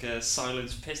making was like a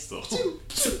silenced pistol.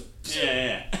 but-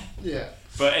 Yeah. Yeah.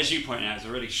 But as you pointed out, it's a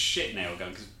really shit nail gun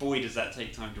because boy does that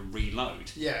take time to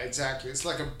reload. Yeah, exactly. It's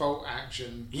like a bolt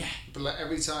action, Yeah. but like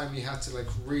every time you have to like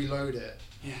reload it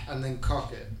Yeah. and then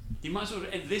cock it. You might as well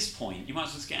at this point you might as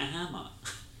well just get a hammer.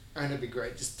 And it'd be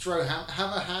great. Just throw have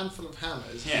a handful of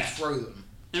hammers Yeah. and throw them.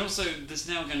 And also this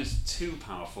nail gun is too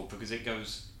powerful because it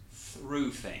goes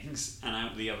through things and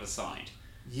out the other side.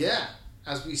 Yeah.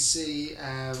 as we see...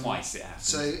 Twice it happens.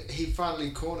 So he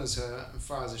finally corners her and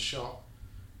fires a shot,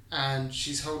 and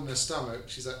she's holding her stomach.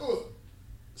 She's like, oh!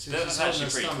 So That's she's holding actually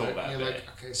her pretty stomach, cool, that and you're bit.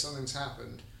 like, okay, something's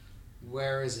happened.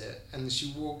 Where is it? And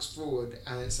she walks forward,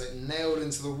 and it's like nailed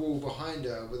into the wall behind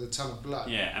her with a ton of blood.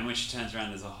 Yeah, and when she turns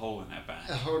around, there's a hole in her back.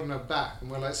 Holding her back, and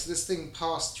we're like, so this thing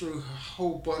passed through her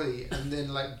whole body and then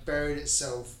like buried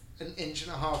itself an inch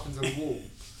and a half into the wall.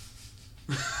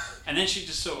 And then she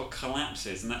just sort of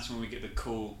collapses, and that's when we get the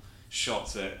cool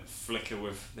shots that flicker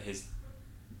with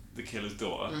the killer's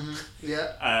daughter.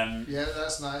 Yeah. Yeah,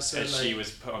 that's nice. So As like, she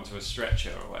was put onto a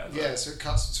stretcher or whatever. yeah, so it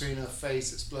cuts between her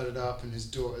face that's blooded up and his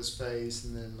daughter's face,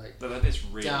 and then like But that bit's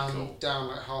really down cool.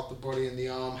 like half the body and the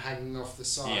arm hanging off the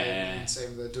side, Yeah. and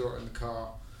same with their daughter in the car.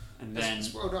 And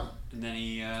It's well done. then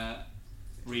he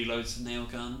reloads the nail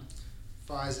gun.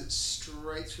 Fires it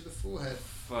straight through the forehead.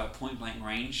 Point blank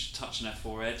range, touching her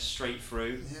forehead, straight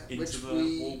through Yeah, into which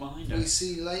the wall behind her. we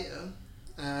see later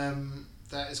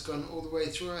that it's gone all the way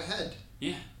through her head.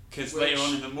 Yeah, because Which- later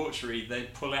on in the mortuary they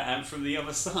pull it out from the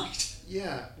other side.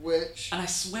 Yeah, which... And I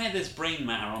swear there's brain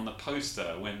matter on the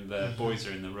poster when the boys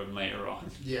are in the room later on.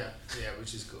 Yeah,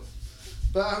 which is cool.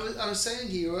 But I was saying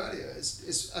to you earlier,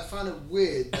 I find it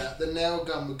weird that the nail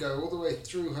gun would go all the way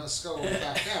through her skull and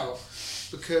back out,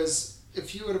 because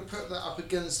if you were to put that up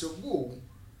against a wall,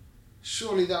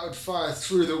 surely that would fire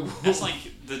through the wall. That's like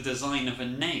the design of a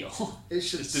nail. It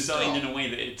should It's designed stop in a way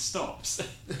that it stops.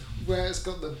 where it's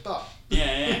got the butt.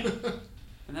 Yeah.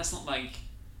 And that's not like,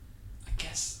 I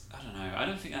guess, I don't know, I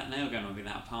don't think that nail gun would be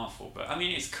that powerful, but I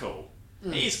mean, it's cool.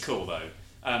 It is cool though.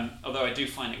 Although I do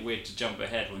find it weird to jump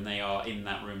ahead when they are in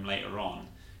that room later on,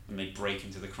 when they break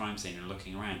into the crime scene and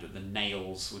looking around, that the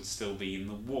nails would still be in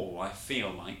the wall. I feel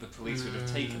like the police would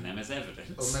have taken them as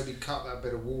evidence. Or maybe cut that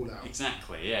bit of wall out.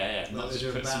 Exactly, yeah. Like Not they just do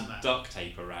in put some Batman. duct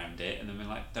tape around it and then we're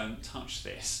like, don't touch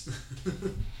this.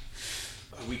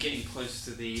 Are we getting close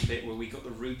to the bit where we got the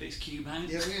Rubik's Cube out?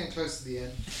 Yeah, we're getting close to the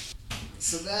end.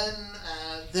 So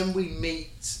then we meet...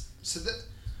 So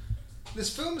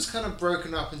this film is kind of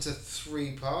broken up into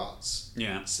 3 parts.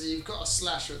 Yeah. So you've got a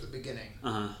slasher at the beginning.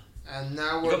 Uh-huh. And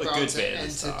now You've we're got the about good to bit at the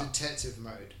enter start. detective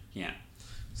mode. Yeah.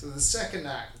 So the second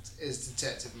act is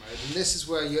detective mode. And this is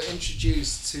where you're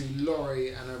introduced to Laurie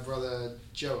and her brother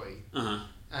Joey. Uh-huh.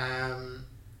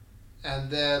 And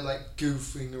they're like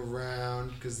goofing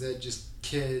around because they're just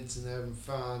kids and they're having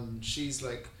fun. She's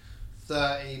like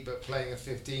 30 but playing a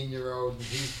 15-year-old, and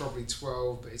he's probably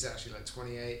 12 but he's actually like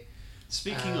 28.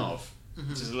 Speaking of,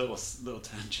 just a little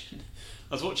tangent.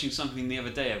 I was watching something the other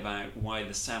day about why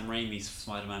the Sam Raimi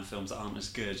Spider-Man films aren't as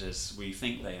good as we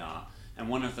think they are. And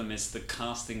one of them is the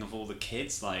casting of all the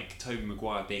kids, like Tobey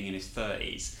Maguire being in his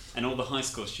 30s, and all the high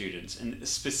school students, and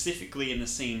specifically in the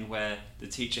scene where the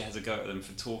teacher has a go at them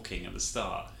for talking at the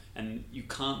start, and you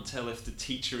can't tell if the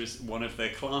teacher is one of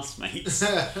their classmates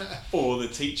or the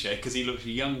teacher, because he looks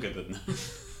younger than them.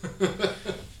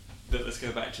 But let's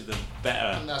go back to the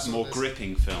better, more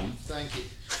gripping film. Thank you.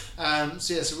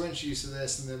 So we're introduced to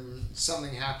this, and then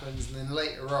something happens, and then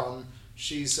later on,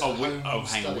 she's at home hang on,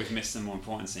 studying. we've missed the more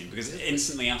important scene, because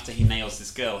instantly after he nails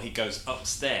this girl, he goes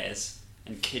upstairs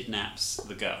and kidnaps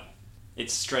the girl.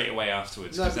 It's straight away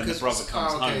afterwards, No, because then the brother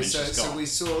comes home and she's gone.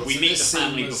 So we meet the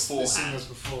family This scene beforehand. was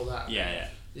before that. Yeah.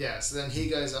 Yeah, so then he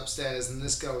goes upstairs, and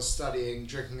this girl's studying,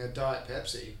 drinking a Diet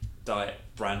Pepsi. Diet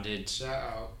branded.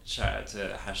 Shout Shout out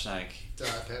to hashtag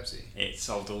Diet Pepsi. it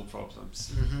solved all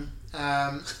problems.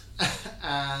 And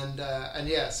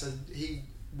yeah, so he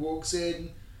walks in,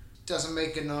 doesn't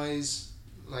make a noise,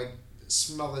 like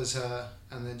smothers her,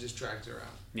 and then just drags her out.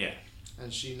 Yeah.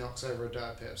 And she knocks over a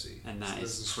Diet Pepsi. And that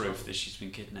there's is a proof struggle. that she's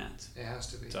been kidnapped. It has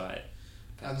to be. Diet.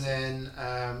 And then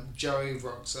Joey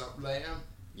rocks up later,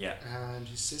 Yeah. and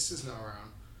his sister's not around.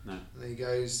 No. And then he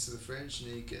goes to the fridge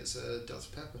and he gets a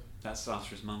Dr. Pepper. That's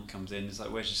after his mum comes in. It's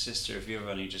like, where's your sister? If you've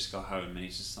only just got home, and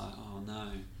he's just like, oh no,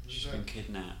 she's been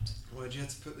kidnapped. Why'd you have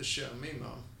to put the shit on me,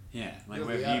 Mum? Yeah, like You're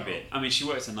where the have you adult. been? I mean, she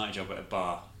works a night job at a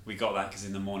bar. We got that because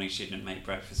in the morning she didn't make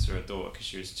breakfast for her daughter because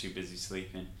she was too busy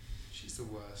sleeping. She's the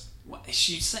worst.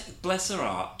 She said, bless her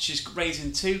heart, she's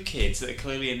raising 2 kids that are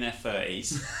clearly in their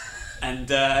 30s, and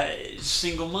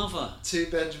single mother.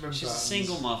 2 Benjamin She's Buttons. a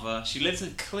single mother. She lives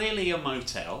in clearly a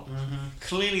motel.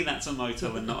 Clearly that's a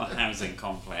motel and not a housing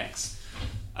complex.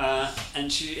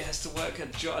 And she has to work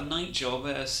a night job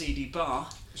at a seedy bar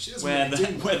She doesn't where really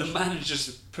do where the much.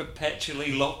 manager's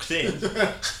perpetually locked in.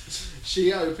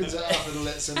 She opens it up and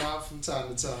lets him out from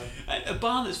time to time. A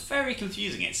bar that's very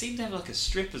confusing. It seemed to have like a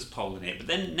stripper's pole in it, but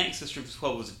then next to the stripper's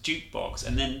pole was a jukebox,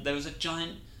 and then there was a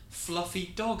giant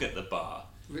fluffy dog at the bar.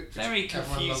 Very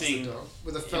everyone loves the confusing dog,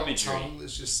 with a felt imagery. tongue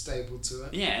that's just stapled to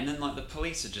it. Yeah, and then like the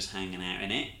police are just hanging out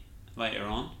in it later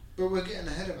on. But we're getting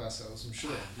ahead of ourselves, I'm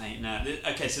sure. Mate, no.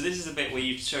 Okay, so this is the bit where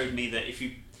you showed me that if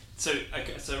you... So I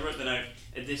wrote the note,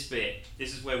 at this bit,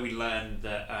 this is where we learned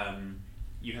that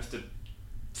you have to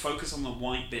focus on the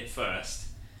white bit first,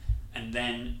 and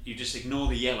then you just ignore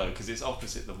the yellow because it's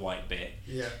opposite the white bit.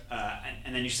 Yeah.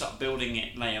 And then you start building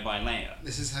it layer by layer.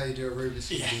 This is how you do a Rubik's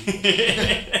Cube.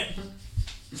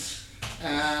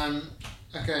 Yeah.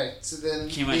 Okay, so then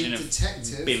Can you imagine the if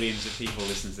detective... billions of people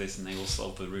listen to this and they all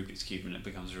solve the Rubik's Cube and it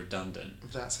becomes redundant?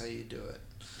 That's how you do it.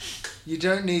 You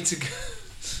don't need to go...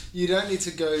 You don't need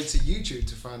to go to YouTube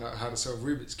to find out how to solve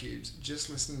Rubik's Cubes. Just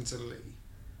listen to Lee.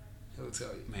 He'll tell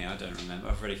you. Mate, I don't remember.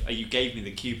 I've already... You gave me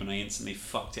the cube and I instantly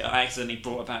fucked it. I accidentally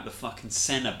brought about the fucking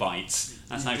Cenobites.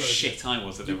 That's how shit I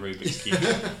was at the Rubik's Cube.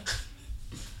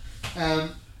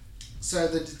 So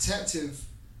the detective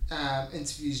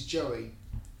interviews Joey.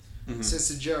 Mm-hmm. Says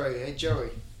to Joey, "Hey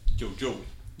Joey, Joey.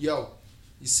 yo,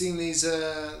 you seen these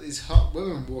hot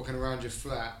women walking around your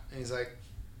flat?" And he's like,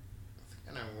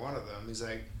 "I know one of them." He's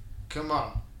like, "Come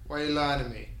on, why are you lying to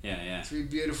me? Yeah. 3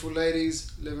 beautiful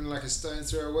ladies living like a stone's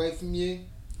throw away from you.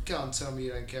 Can't tell me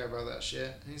you don't care about that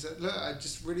shit." And he's like, "Look, I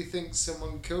just really think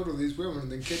someone killed all these women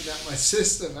and then kidnapped my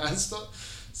sister, man. Stop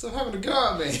having a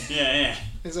go at me." Yeah.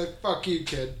 He's like, "Fuck you,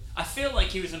 kid." I feel like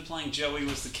he was implying Joey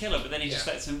was the killer, but then he just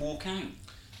Yeah. lets him walk out.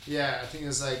 Yeah, I think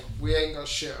it's like, "We ain't got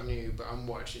shit on you, but I'm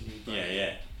watching you." Buddy.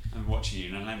 Yeah. I'm watching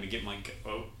you. Now let me get my...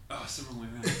 Oh, it's the wrong way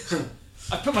around.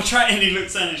 I put my trousers in, he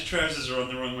looks down, his trousers are on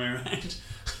the wrong way around.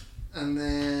 And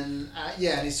then,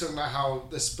 and he's talking about how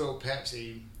the spilt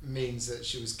Pepsi means that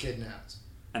she was kidnapped.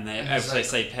 And And as he's they like-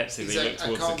 say Pepsi, he's they like, look "I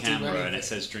towards the can't do camera and anything." it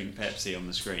says drink Pepsi on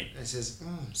the screen. And it says,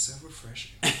 so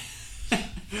refreshing.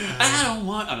 I don't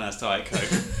want... Oh, no, that's Diet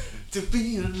Coke. To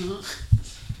be or not.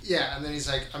 Yeah, and then he's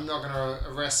like, "I'm not going to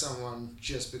arrest someone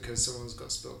just because someone's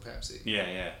got spilt Pepsi."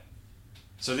 Yeah.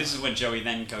 So this is when Joey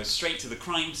then goes straight to the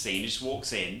crime scene, just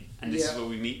walks in, and this is where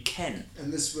we meet Kent.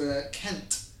 And this were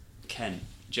Kent.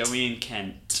 Joey and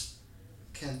Kent.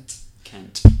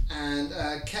 And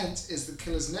Kent is the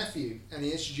killer's nephew, and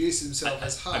he introduces himself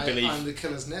as, "Hi, I believe- I'm the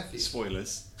killer's nephew."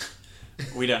 Spoilers.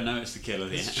 We don't know it's the killer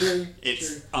yet. It's true.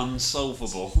 It's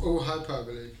unsolvable. All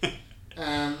hyperbole.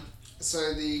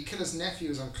 So the killer's nephew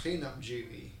is on cleanup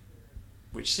duty.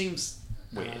 Which seems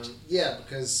weird. Yeah,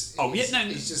 because Oh, he's, yeah, no.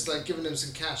 he's just like giving him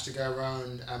some cash to go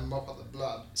around and mop up the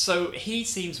blood. So he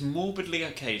seems morbidly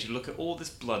okay to look at all this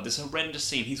blood, this horrendous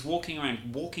scene. He's walking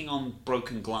on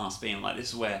broken glass, being like, this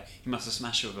is where he must have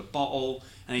smashed over a bottle.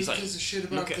 And he's Who like, gives a shit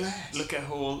about glass? look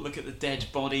at the dead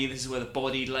body. This is where the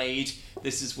body laid.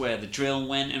 This is where the drill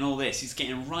went, and all this. He's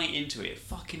getting right into it,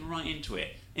 fucking right into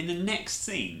it. In the next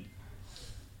scene,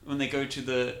 when they go to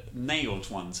the nailed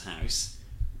one's house,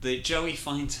 Joey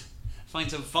finds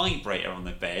a vibrator on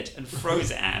the bed and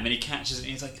throws it at him, and he catches it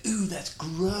and he's like, "Ooh, that's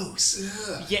gross."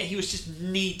 Ugh. Yet he was just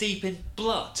knee deep in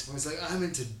blood. I was like, "I'm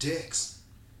into dicks,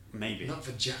 Maybe. not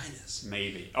vaginas."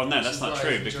 Maybe. Oh no, Which that's is not why true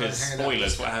I enjoy because hanging out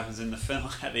spoilers, with what this happens in the film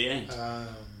at the end.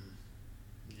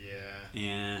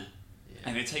 Yeah.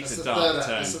 And it takes That's a the dark third turn. Act.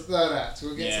 That's the third act.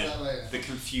 We'll get to that later. The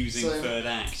confusing So- third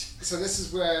act. So this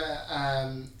is where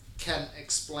Kent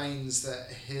explains that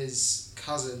his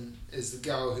cousin is the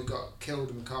girl who got killed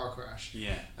in the car crash.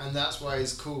 Yeah. And that's why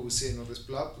he's cool with seeing all this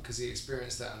blood, because he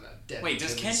experienced that and that dead Wait,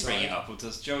 does kid Ken bring inside. it up or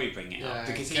does Joey bring it Yeah, up?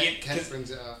 Because Kent brings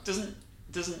it up.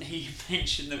 doesn't he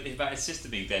mention about his sister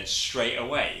being dead straight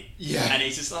away? Yeah. And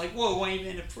he's just like, "Whoa, why are you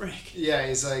being a prick?" Yeah,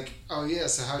 he's like, "Oh yeah,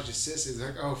 so how's your sister?" He's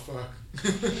like, "Oh fuck,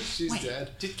 she's Wait,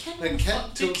 dead." Did Ken And wanna Kent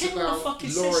fuck, did talks Ken wanna about fuck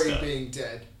his Laurie sister? being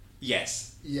dead.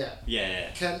 Yes. Yeah. Yeah.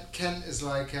 Kent is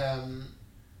like,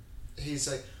 he's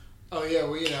like, "Oh yeah,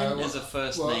 well you Kent know." has a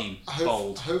first well, name,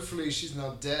 Bold. Hopefully she's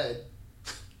not dead.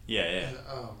 Yeah. And,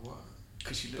 oh what?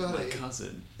 Because she looked like Buddy. my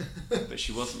cousin, but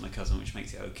she wasn't my cousin, which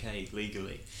makes it okay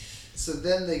legally. So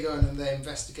then they go in and they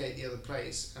investigate the other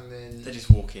place, and then They just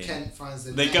walk in. Kent finds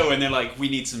the They nail. go and they're like, "We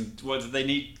need some. What do they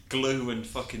need? Glue and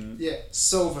fucking." Yeah,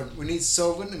 solvent. We need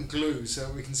solvent and glue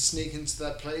so we can sneak into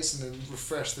that place and then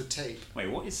refresh the tape. Wait,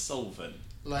 what is solvent?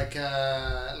 Like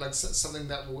something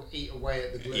that will eat away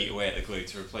at the glue. Eat away at the glue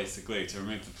to replace the glue to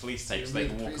remove the police tape so You they remove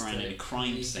can the walk police around in a tape, crime and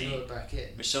you glue scene, it back in.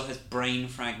 which still has brain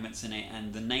fragments in it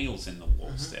and the nails in the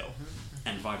wall still,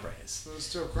 and vibrators. Well, it's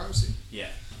still a crime scene. Yeah.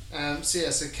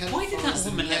 So Kent Why did that finds the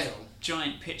woman have nail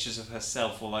giant pictures of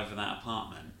herself all over that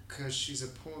apartment? because she's a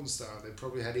porn star. They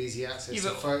probably had easy access Yeah, to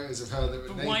but- photos of her that were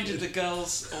But naked. why did the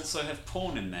girls also have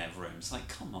porn in their rooms? Like,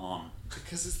 come on.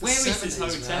 Because it's the Where 70s, is this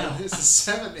hotel? man. It's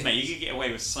the 70s. Mate, you could get away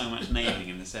with so much nailing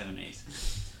in the 70s.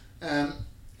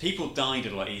 People died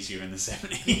a lot easier in the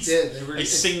 70s. Yeah, they really. A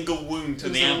single wound to it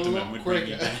the was a abdomen lot would bring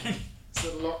you quicker. down.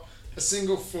 It's a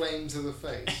single flame to the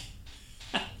face.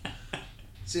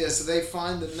 So yeah, so they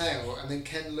find the nail, and then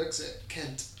Kent looks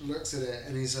at it,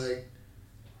 and he's like,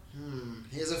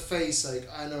 he has a face like,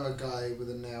 I know a guy with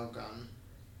a nail gun.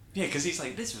 Yeah, because he's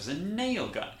like, this was a nail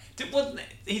gun.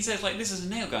 He says, like, this is a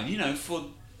nail gun, you know, for...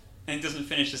 And he doesn't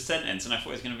finish the sentence, and I thought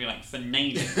it was going to be like, for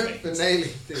nailing things. For nailing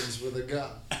things with a gun.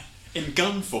 In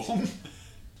gun form.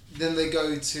 Then they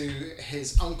go to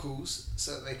his uncle's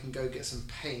so that they can go get some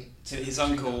paint. His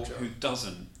uncle, who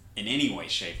doesn't, in any way,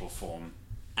 shape or form,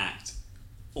 act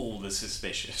all the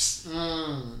suspicious.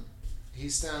 He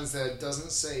stands there,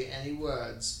 doesn't say any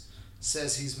words,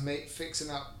 says he's fixing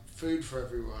up food for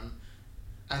everyone,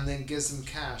 and then gives them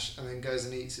cash, and then goes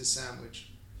and eats his sandwich.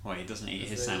 Well, he doesn't eat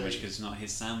his sandwich because it's not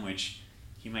his sandwich.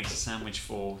 He makes a sandwich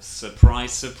for,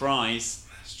 surprise, surprise,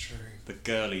 That's true. the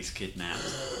girl he's kidnapped.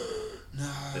 No.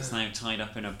 That's now tied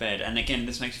up in a bed. And again,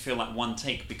 this makes you feel like one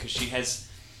take because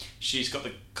she's got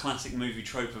the classic movie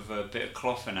trope of a bit of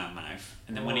cloth in her mouth,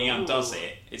 and then when he undoes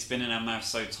it, it's been in her mouth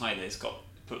so tight that it's got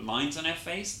put lines on her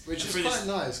face. Which is quite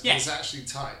nice because it's actually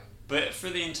tight. But for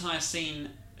the entire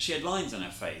scene, she had lines on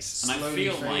her face, and I Slowly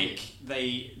feel fading. like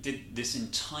they did this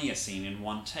entire scene in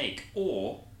one take.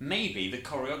 Or maybe the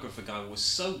choreographer guy was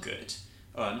so good,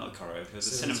 not the choreographer, the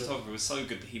cinematographer was so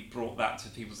good that he brought that to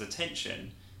people's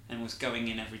attention and was going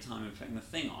in every time and putting the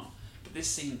thing on. But this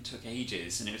scene took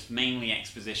ages, and it was mainly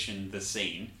exposition, the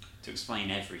scene, to explain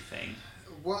everything.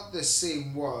 What this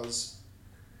scene was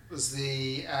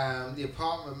the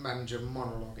apartment manager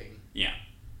monologuing. Yeah.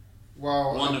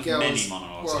 While One of girls, many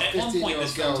monologues. Well, At one point,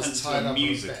 this film girls turns tied into up a on a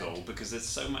musical bed. because there's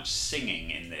so much singing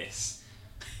in this.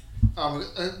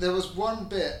 There was one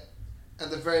bit at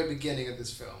the very beginning of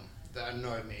this film that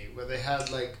annoyed me, where they had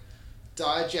like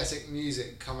diegetic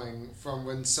music coming from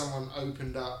when someone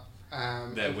opened up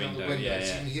Their window, yeah.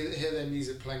 so you can hear their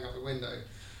music playing out the window.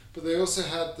 But they also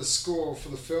had the score for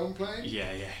the film playing. Yeah.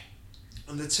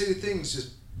 And the two things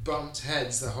just bumped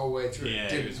heads the whole way through. Yeah, it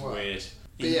didn't was work. weird.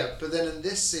 But then in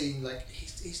this scene, like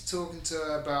he's talking to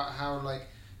her about how like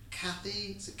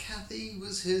Kathy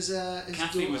was his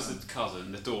Kathy daughter. was the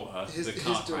cousin, the daughter, his the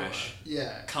car daughter. crash.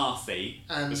 Yeah. Carthy.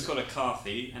 And It's called a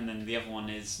Carthy, and then the other one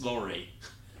is Laurie.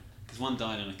 Because one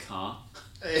died in a car,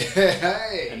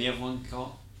 hey. and the other one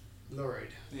got Lorried.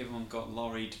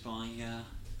 lorried by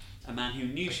a man who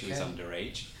knew she was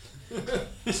underage.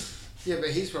 Yeah, but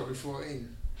he's probably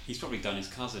 14. He's probably done his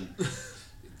cousin.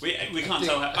 We can't think-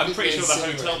 tell. I I'm think pretty they sure the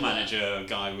insinuate hotel that. manager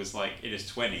guy was like in his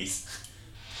 20s.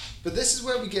 But this is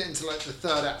where we get into like the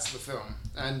third act of the film.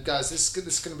 And guys, this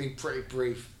is going to be pretty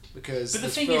brief because But the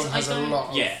this thing film is, has a lot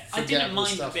of I didn't forgettable mind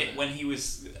the stuff in bit it. when he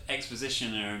was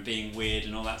expositioner and being weird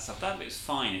and all that stuff. That bit was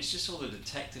fine. It's just all the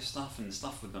detective stuff and the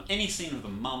stuff with them. Any scene with the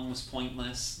mum was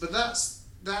pointless. But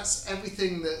that's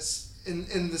everything that's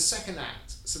in the second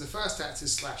act. So the first act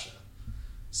is slasher.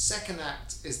 Second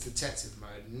act is detective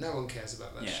mode. No one cares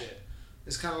about that shit.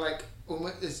 It's kind of like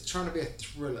it's trying to be a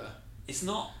thriller. It's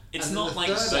not. It's And not the like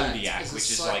third Zodiac, act is a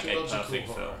which is like a psychological perfect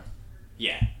horror. film.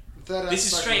 Yeah. The third This act's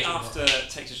is straight psychological after horror.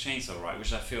 Texas Chainsaw, right?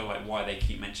 Which I feel like why they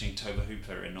keep mentioning Toba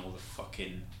Hooper in all the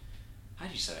fucking. How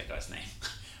do you say that guy's name?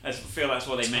 I feel that's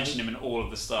why they mention him in all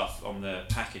of the stuff on the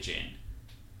packaging,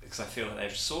 because I feel that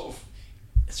they've sort of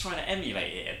trying to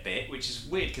emulate it a bit, which is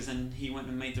weird because then he went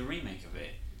and made the remake of it,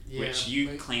 which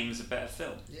you claim is a better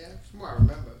film. Yeah, from what I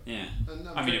remember. Yeah, And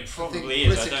I mean it think probably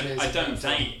is. critically I it's a don't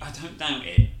better film. doubt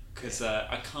it because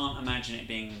I can't imagine it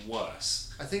being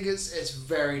worse. I think it's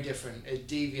very different. It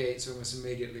deviates almost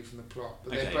immediately from the plot,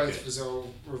 but they Okay, both good.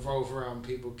 revolve around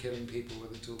people killing people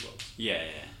with a toolbox. Yeah.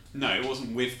 No, it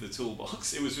wasn't with the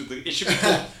toolbox. It was with the. It should be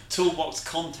called Toolbox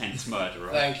Contents Murderer.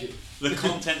 Thank you. The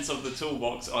contents of the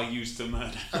toolbox are used to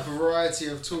murder. A variety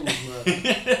of tools murder.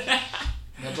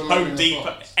 They belong in Home a Depot,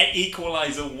 box.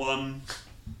 Equalizer 1.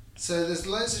 So there's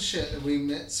loads of shit that we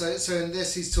met. So in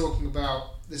this he's talking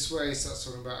about this way. He starts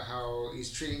talking about how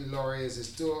he's treating Laurie as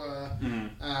his daughter,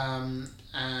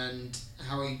 and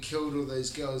how he killed all those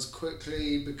girls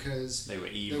quickly because They were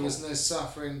evil. there was no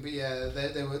suffering. But yeah,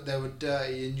 they were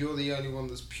dirty, and you're the only one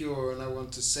that's pure, and I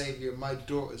want to save you. My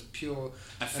daughter's pure.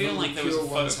 I feel and all like the there was a pure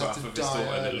ones have photograph to of his die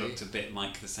daughter that early. looked a bit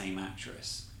like the same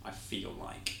actress. I feel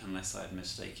like, unless I had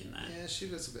mistaken that. Yeah, she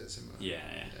looks a bit similar. Yeah.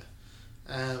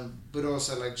 But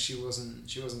also like she wasn't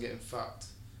getting fucked,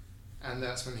 and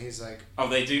that's when he's like, Oh,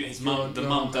 they do. His mum. The You're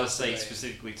mum does say masturbating.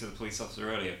 specifically to the police officer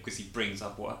earlier because he brings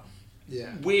up what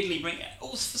yeah, weirdly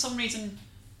for some reason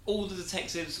all the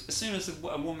detectives as soon as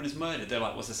a woman is murdered they're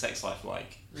like, what's the sex life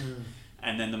like?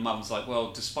 And then the mum's like,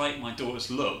 well, despite my daughter's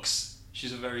looks,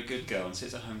 she's a very good girl and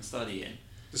sits at home studying.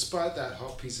 Despite that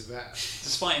hot piece of ass.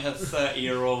 Despite her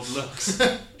 30-year-old looks,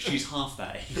 she's half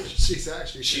that age. She's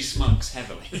actually... She smokes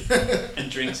heavily and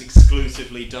drinks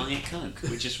exclusively Diet Coke,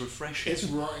 which is refreshing. It's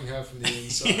rotting her from the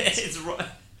inside. Yeah,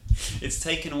 it's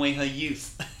taken away her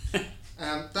youth.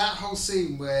 That whole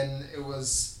scene when it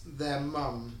was their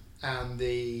mum and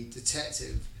the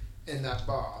detective in that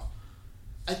bar,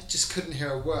 I just couldn't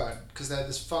hear a word because they had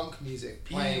this funk music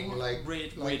playing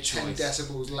weird 10 choice.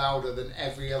 decibels louder than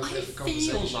every other bit of the I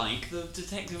conversation. feel like the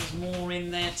detective was more in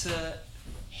there to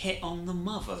hit on the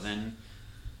mother than...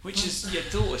 Which is, your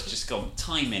daughter's just gone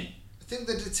timing. I think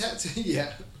the detective,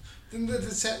 yeah. I think the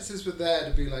detectives were there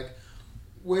to be like,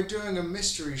 we're doing a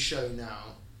mystery show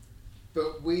now,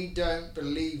 but we don't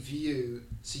believe you,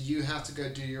 so you have to go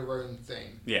do your own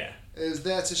thing. Yeah. It was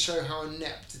there to show how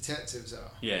inept detectives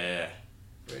are. Yeah.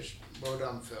 Which, well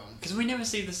done, film. Because we never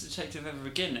see this detective ever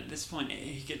again. At this point,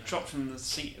 he gets dropped from the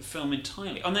film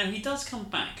entirely. Oh no, he does come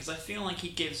back, because I feel like he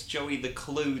gives Joey the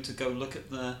clue to go look at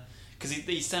the... Because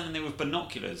he's standing there with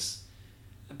binoculars.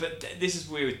 But this is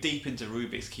where we're deep into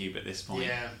Rubik's Cube at this point.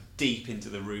 Yeah. Deep into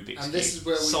the Rubik's Cube. And this is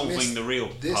where we solving missed the real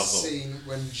this puzzle. scene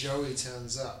when Joey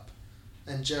turns up.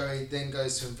 And Joey then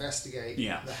goes to investigate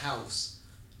the house.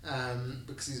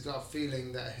 Because he's got a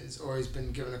feeling that he's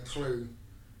been given a clue,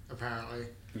 apparently.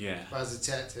 Yeah. By the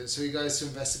detective. So he goes to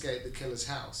investigate the killer's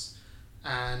house.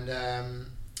 And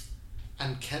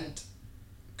Kent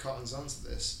cottons onto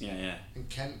this. Yeah. And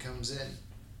Kent comes in.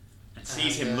 And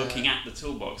sees him looking at the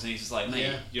toolbox, and he's just like,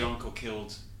 mate, your uncle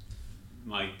killed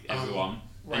everyone.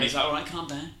 Right. And he's like, alright, calm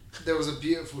down. There was a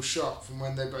beautiful shot from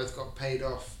when they both got paid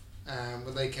off,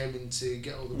 when they came in to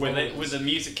get all the When the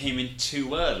music came in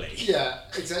too early. Yeah,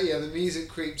 exactly. Yeah, the music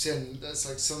creeps in. That's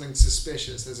like something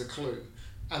suspicious. There's a clue.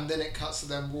 And then it cuts to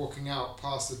them walking out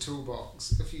past the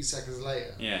toolbox a few seconds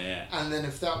later. Yeah. And then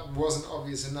if that wasn't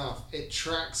obvious enough, it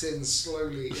tracks in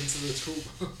slowly into the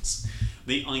toolbox.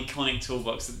 The iconic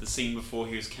toolbox that the scene before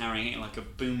he was carrying it like a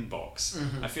boombox.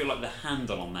 Mm-hmm. I feel like the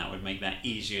handle on that would make that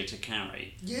easier to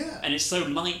carry. Yeah. And it's so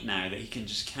light now that he can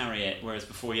just carry it, whereas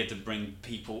before he had to bring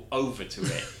people over to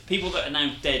it. People that are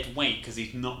now dead weight because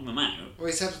he's knocked them out. Well,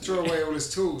 he's had to throw away all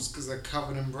his tools because they're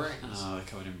covered in brains. Oh, they're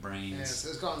covered in brains. Yeah, so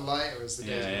it's gotten lighter as the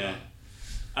days go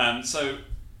on. So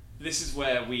this is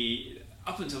where we...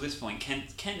 Up until this point,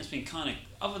 Kent has been kind of,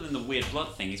 other than the weird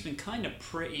blood thing, he's been kind of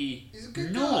pretty He's a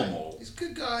good normal. guy. He's a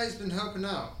good guy. He's been helping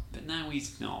out. But now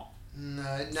he's not.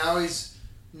 No,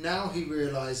 now he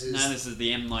realises. Now this is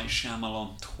the M. Night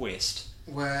Shyamalan twist.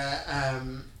 Where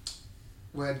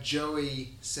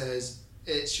Joey says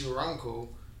it's your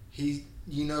uncle. You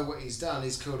know what he's done.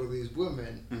 He's killed all these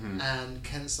women, and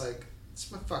Kent's like,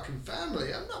 it's my fucking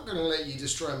family. I'm not going to let you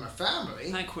destroy my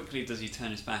family. How quickly does he turn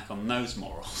his back on those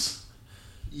morals?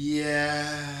 Yeah,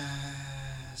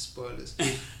 spoilers.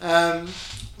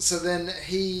 So then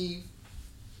he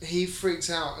freaks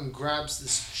out and grabs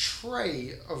this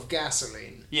tray of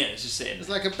gasoline. Yeah, it's just sitting. It's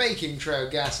like a baking tray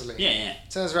of gasoline. Yeah.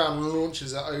 Turns around and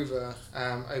launches it over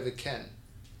Kent.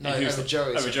 No, over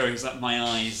Joey. Over Joey, he's like, my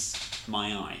eyes.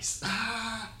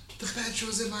 Ah, the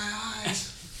petrol's in my eyes.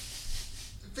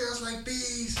 It feels like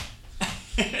bees.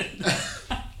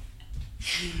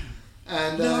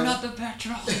 And, no, not the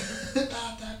petrol. Not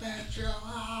the petrol.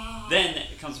 Ah. Then it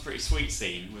becomes a pretty sweet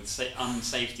scene with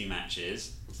unsafety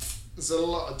matches. There's a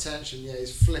lot of tension. Yeah,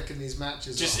 he's flicking these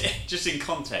matches Just in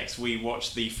context, we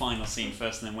watched the final scene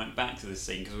first and then went back to this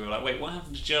scene because we were like, wait, what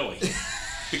happened to Joey?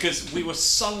 Because we were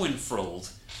so enthralled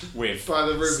with by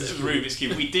the Rubik's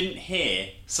Cube. We didn't hear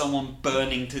someone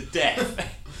burning to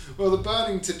death. Well, the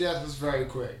burning to death was very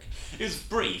quick. It was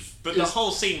brief, but the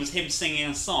whole scene was him singing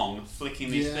a song,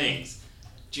 flicking these things.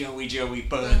 Joey, Bernie.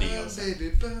 Burn,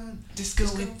 baby, burn. Disco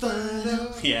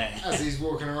Inferno. Yeah. As he's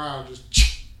walking around,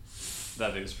 just...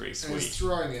 That was pretty sweet. And he's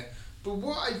throwing it. But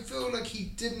what I feel like he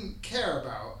didn't care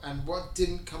about, and what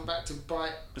didn't come back to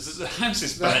bite... The house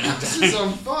is The burning house down. is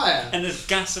on fire. And there's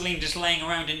gasoline just laying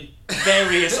around in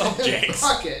various objects.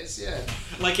 Buckets, yeah.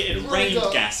 Like it had rained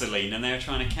gasoline and they were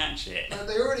trying to catch it.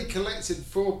 They already collected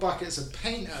 4 buckets of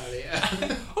paint earlier.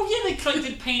 Oh yeah, they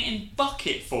collected paint in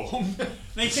bucket form.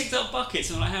 They picked up buckets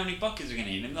and were like, how many buckets are we going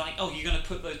to need? And they're like, oh, you're going to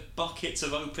put those buckets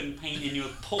of open paint in your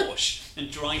Porsche and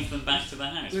drive them back to the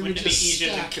house. Wouldn't it be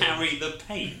easier to carry the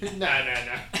paint? No.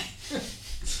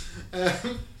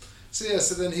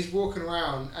 So then he's walking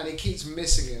around and he keeps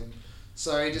missing him.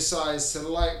 So he decides to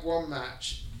light one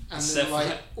match and then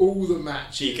light all the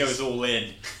matches. He goes all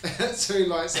in. So he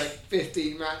lights like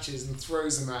 15 matches and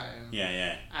throws them at him.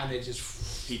 Yeah. And it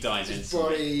just... He dies his instantly.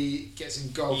 Body gets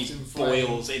engulfed in He flames.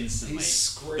 boils instantly. He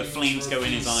screams the flames for go a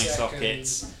in his few eye seconds.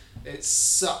 sockets. it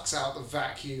sucks out the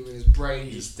vacuum and his brain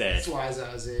He's just dead. flies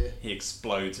out his ear. He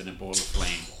explodes in a ball of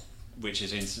flame, which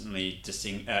is instantly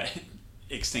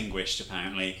extinguished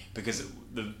apparently, because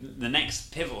the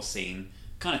next pivotal scene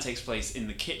kind of takes place in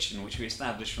the kitchen, which we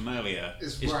established from earlier.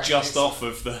 It's is right just next off to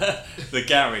of the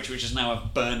garage, which is now a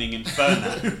burning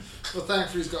inferno. Well,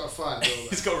 thankfully he's got a fire door there.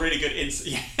 It's got really good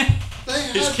yeah. They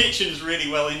His had- kitchen's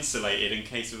really well insulated in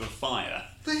case of a fire.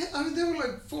 There were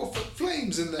like 4-foot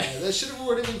flames in there. They should have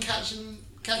already been catching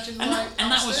And light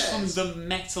that was upstairs. from the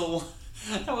metal.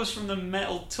 That was from the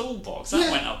metal toolbox. That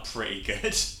Yeah. went up pretty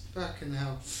good. Fucking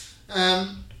hell.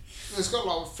 It's got a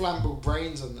lot of flammable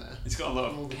brains on there. It's got a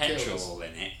lot All of the petrol kills.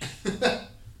 in it.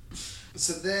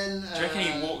 So then... Do you reckon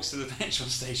he walks to the petrol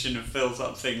station and fills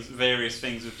up various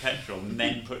things with petrol, and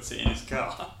then puts it in his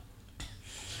car?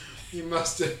 He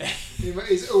must have.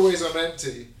 He's always on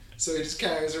empty, so he just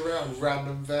carries around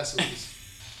random vessels.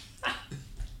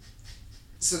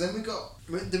 So then we got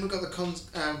the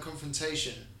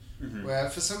confrontation, Mhm. where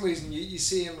for some reason you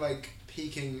see him like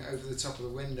peeking over the top of the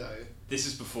window. This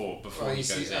is before Oh, he you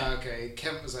goes see, in. okay,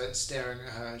 Kent was like staring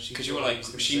at her, and she. Because you were thought he like, was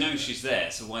gonna she say knows that. she's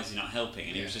there, so why is he not helping?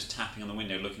 And he was Yeah. just tapping on the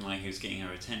window, looking like he was getting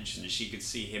her attention, and she could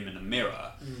see him in a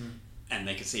mirror, and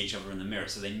they could see each other in the mirror,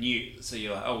 so they knew. So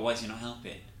you're like, oh, why is he not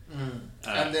helping?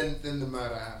 And then the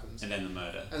murder happens. And then the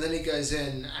murder. And then he goes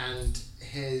in, and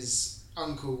his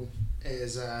uncle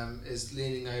is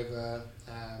leaning over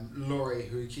Laurie,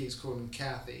 who he keeps calling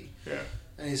Kathy, Yeah.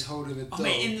 and he's holding a doll. I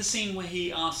mean, in the scene where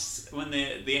he asks, when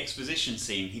the exposition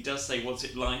scene, he does say, "What's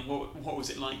it like? What was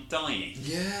it like dying?"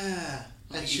 Yeah,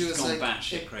 Like, and she he's was gone like,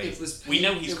 batshit crazy. It was We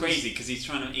know pain- he's it was- crazy because he's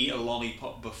trying to eat a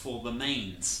lollipop before the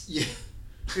mains. Yeah,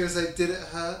 she was like, "Did it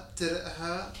hurt? Did it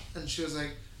hurt?" And she was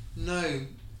like, "No,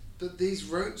 but these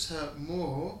ropes hurt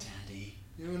more. Daddy.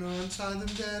 You wanna untie them,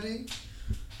 Daddy?"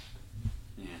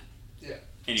 Yeah. Yeah.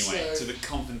 Anyway, So- to the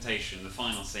confrontation, the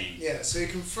final scene. Yeah, so he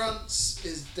confronts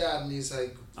his dad, and he's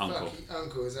like, Uncle.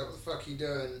 Uncle, is that what the fuck you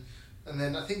doing?" And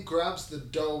then I think grabs the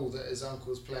doll that his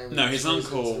uncle's playing with. No, and his throws it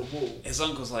uncle. into the wall. His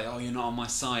uncle's like, "Oh, you're not on my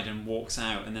side," and walks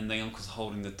out. And then the uncle's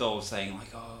holding the doll, saying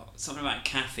like, "Oh, something about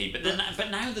Kathy." But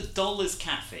but now the doll is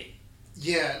Kathy.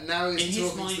 Yeah, now In he's his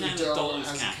talking mind to now the the doll doll is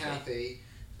as Kathy. Kathy,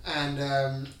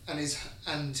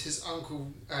 and his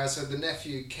uncle, so the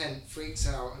nephew Kent freaks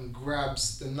out and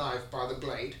grabs the knife by the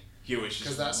blade, Yeah, which is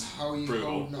because that's how you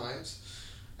brutal. hold knives.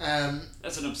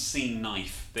 That's an obscene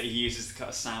knife that he uses to cut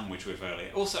a sandwich with earlier.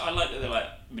 Also, I like that they're like,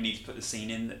 we need to put the scene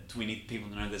in that we need people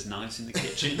to know there's knives in the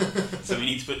kitchen. So we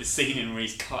need to put the scene in where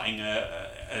he's cutting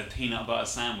a peanut butter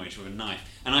sandwich with a knife.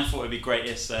 And I thought it'd be great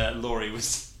if Laurie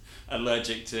was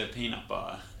allergic to peanut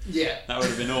butter. Yeah, That would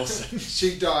have been awesome.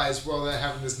 she dies while they're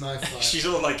having this knife fight. She's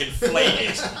all like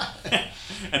inflated,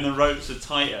 and the ropes are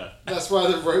tighter. That's why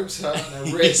the ropes hurt on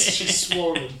her wrist. She's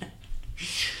swollen.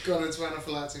 Gone into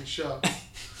anaphylactic shock.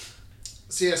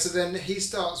 So yeah, so then he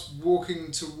starts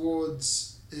walking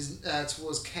towards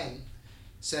towards Kent,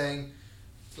 saying,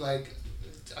 like,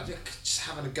 I just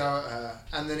having a go at her,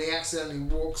 and then he accidentally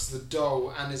walks the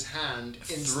doll and his hand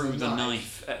into Through the the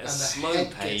knife, knife at a and the slow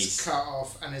head pace. gets cut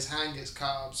off, and his hand gets cut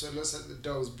up, so it looks like the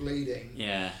doll's bleeding.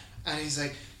 Yeah. And he's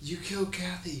like, "You killed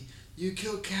Kathy. You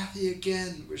killed Kathy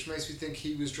again," which makes me think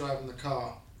he was driving the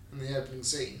car in the opening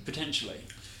scene. Potentially.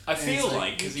 I And feel it's like,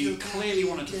 like, because "You he killed clearly Kathy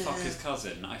wanted to fuck again." his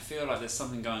cousin, I feel like there's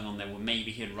something going on there where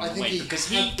maybe he'd run I think away. he Because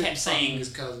had he been kept fucking saying, his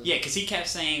cousin. yeah, because he kept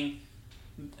saying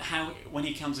how when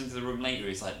he comes into the room later,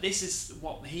 he's like, this is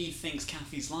what he thinks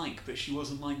Kathy's like, but she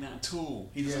wasn't like that at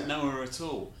all. He doesn't Yeah. know her at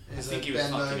all. He's I think like, he was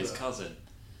 "Bend fucking his over." cousin.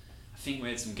 I think we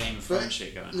had some Game of But, Thrones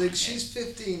shit going on. like, here. she's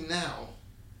 15 now.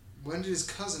 When did his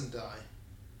cousin die?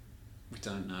 We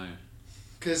don't know.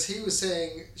 Because he was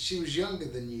saying she was younger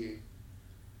than you.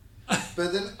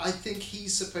 But then I think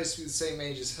he's supposed to be the same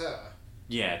age as her.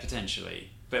 Yeah, potentially.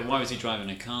 But why was he driving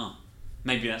a car?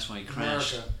 Maybe that's why he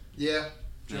crashed. America. Yeah.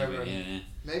 Maybe, Driver. yeah.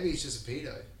 Maybe he's just a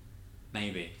pedo.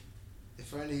 Maybe.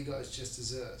 If only he got his just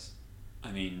desserts.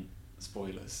 I mean,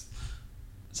 spoilers.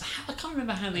 So I can't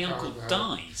remember how the I can't uncle remember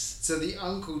how- dies. So the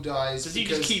uncle dies. Does he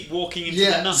because, just keep walking into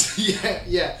yeah, the night?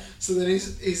 yeah. So then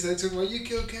he's like talking about, "You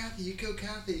killed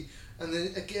Kathy," and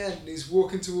then again he's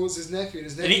walking towards his nephew, and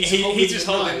his And nephew's he's just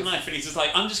the holding the knife, and he's just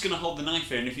like, I'm just going to hold the knife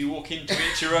here, and if you walk into it,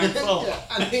 it's your own fault. Yeah,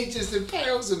 and he just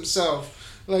impales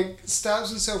himself, like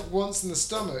stabs himself once in the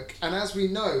stomach. And as we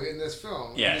know in this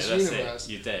film, Yeah, in this that's universe,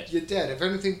 it. You're dead. you're dead. If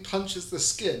anything punches the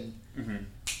skin,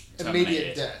 Mm-hmm.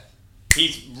 immediate death.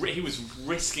 He was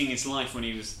risking his life when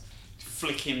he was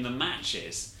flicking the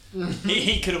matches.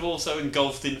 he could have also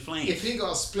engulfed in flames. If he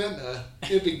got a splinter,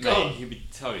 he'd be Mate, gone. he'd be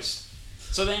toast.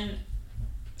 So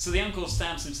the uncle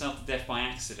stabs himself to death by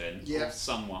accident, Yeah. or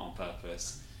somewhat on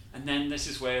purpose, And then this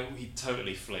is where he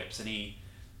totally flips, and he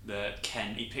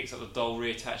picks up the doll,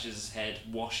 reattaches his head,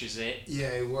 washes it.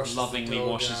 Yeah, he washes lovingly the doll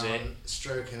washes down, it.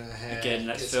 Stroking her hair. Again,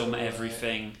 let's gets film all right.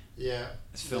 everything. Yeah.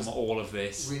 Let's film all of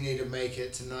this. We need to make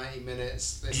it to 90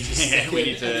 minutes. Let's just stick we in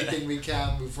need to- anything we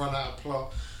can. We've run out of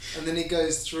plot. And then he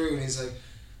goes through and he's like,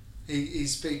 he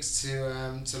speaks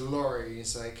to Laurie.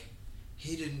 He's like,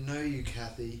 he didn't know you,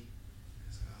 Kathy.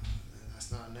 He's like, oh,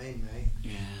 that's not a name, mate.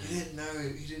 Yeah. He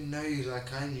didn't know you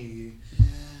like I knew you.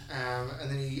 And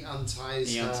then he unties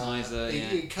He unties her, yeah.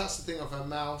 He cuts the thing off her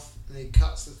mouth, and he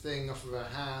cuts the thing off of her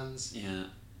hands. Yeah.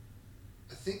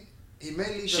 I think he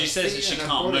may leave She her says feet that she and her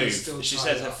can't body move. is still She tied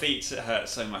says her up. feet hurt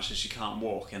so much that she can't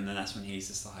walk, and then that's when he's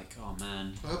just like, oh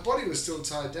man. Her body was still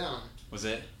tied down. Was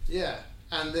it? Yeah,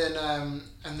 and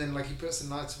then like he puts the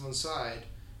knife to one side,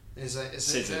 and he's like, "It's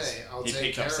Scissors. okay, I'll He take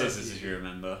picked care up of scissors, you." if you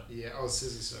remember. Yeah,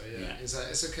 scissors. Sorry, yeah. Yeah. He's like,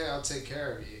 "It's okay, I'll take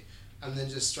care of you," and then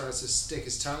just tries to stick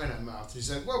his tongue in her mouth. And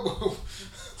he's like, "Whoa,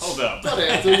 Hold up. buddy,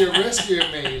 I thought you were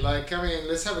rescuing me. Like, come in,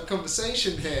 let's have a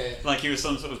conversation here." Like he was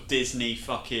some sort of Disney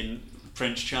fucking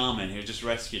Prince Charming who just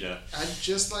rescued her. And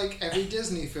just like every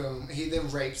Disney film, he then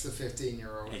rapes the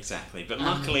 15-year-old. Exactly. But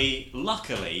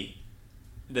luckily,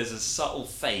 there's a subtle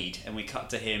fade, and we cut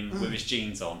to him with his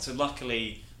jeans on. So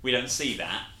luckily, we don't see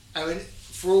that. I mean,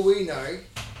 for all we know,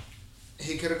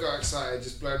 he could have got excited,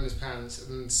 just blown his pants,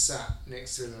 and then sat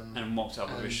next to them. And mopped up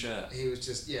with And his shirt. He was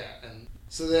just, and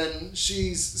so then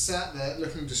she's sat there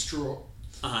looking distraught,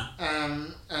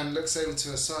 and looks over to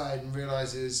her side and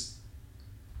realises,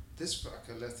 this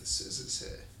fucker left the scissors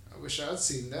here. I wish I'd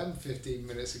seen them 15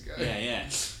 minutes ago. Yeah.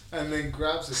 And then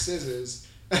grabs the scissors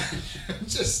and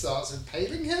just starts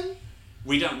impaling him.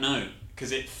 We don't know,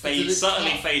 because it Did it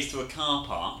suddenly cut? fades to a car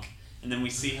park, and then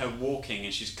we see her walking,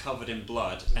 and she's covered in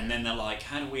blood, and then they're like,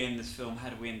 how do we end this film? How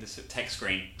do we end this text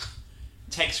screen?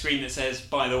 Text screen that says,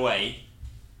 by the way,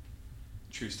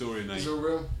 true story, mate. It's all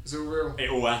real. It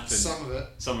all happened. Some of it.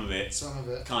 Some of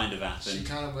it. Kind of She happened.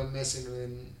 kind of went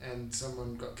missing and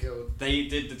someone got killed. They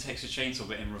did the Texas Chainsaw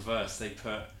bit in reverse. They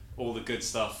put all the good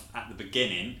stuff at the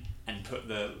beginning and put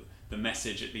the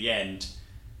message at the end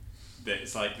that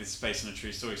it's like, this is based on a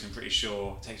true story, so I'm pretty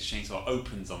sure Texas Chainsaw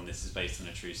opens on this is based on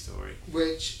a true story.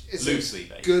 Which is Loosely a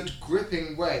based. good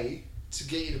gripping way to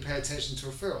get you to pay attention to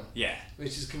a film. Yeah.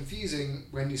 Which is confusing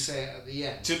when you say it at the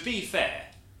end. To be fair,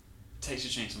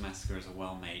 Texas Chainsaw Massacre is a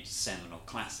well-made seminal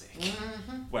classic,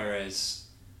 whereas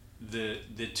the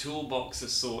toolbox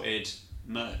assorted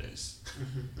murders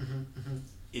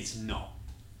is not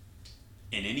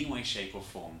in any way, shape, or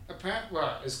form. Apparently,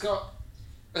 right, it's got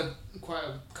quite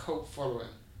a cult following.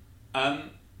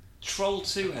 Troll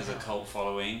 2 has a cult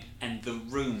following, and The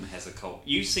Room has a cult.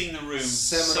 You've seen The Room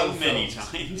Seminal so many films.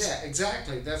 times. Yeah,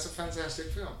 exactly. That's a fantastic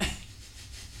film.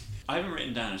 I haven't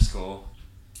written down a score,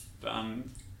 but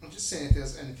I'm just seeing if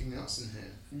there's anything else in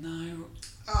here. no.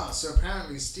 So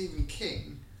apparently Stephen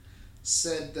King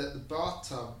said that the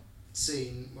bathtub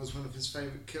scene was one of his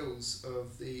favourite kills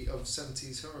of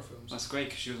 70s horror films. That's great,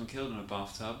 because she wasn't killed in a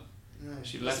bathtub. No,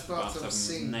 She there's left a the bathtub and was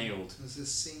scene. nailed. There's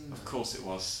this scene. Of there. course it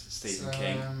was Stephen so,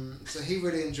 King. So he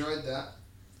really enjoyed that.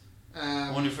 I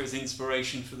wonder if it was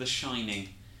inspiration for The Shining.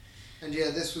 And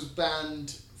yeah, this was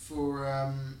banned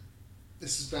for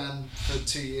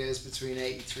 2 years between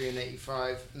 83 and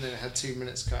 85, and then it had 2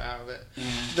 minutes cut out of it. Yeah.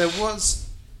 There was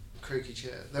creaky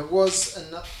chair. There was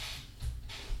another.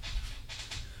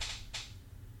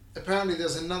 Apparently,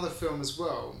 there's another film as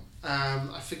well.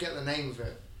 I forget the name of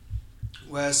it,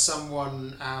 where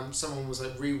someone was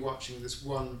like rewatching this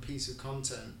one piece of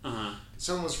content.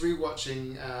 Someone was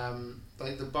rewatching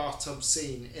like the bathtub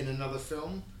scene in another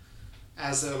film,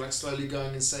 as they were like slowly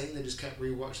going insane. They just kept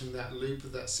rewatching that loop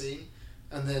of that scene,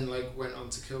 and then like went on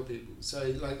to kill people.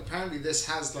 So like apparently this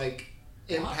has like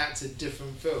impacted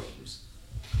different films.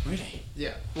 Really?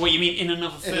 Yeah. What, you mean in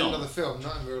another In film? another film,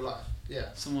 not in real life.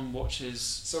 Yeah. Someone watches...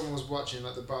 Someone was watching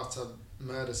like the bathtub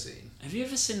murder scene. Have you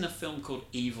ever seen the film called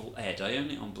Evil Ed? I own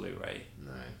it on Blu-ray.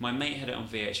 No. My mate had it on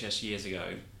VHS years ago,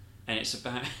 and it's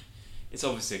about... It's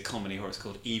obviously a comedy horror. It's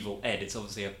called Evil Ed. It's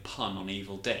obviously a pun on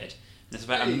Evil Dead. And it's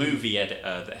about a movie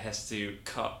editor that has to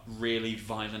cut really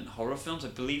violent horror films. I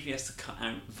believe he has to cut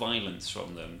out violence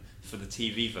from them for the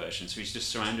TV version, so he's just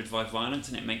surrounded by violence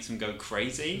and it makes him go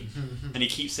crazy. And he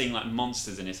keeps seeing like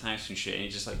monsters in his house and shit, and he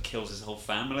just like kills his whole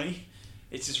family.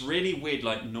 It's this really weird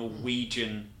like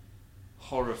Norwegian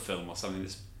horror film or something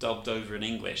that's dubbed over in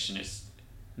English, and it's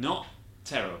not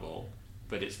terrible,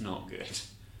 but it's not good.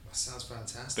 That sounds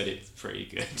fantastic. But it's pretty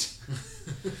good.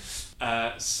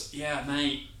 Yeah,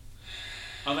 mate.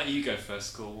 I'll let you go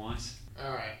first, score-wise.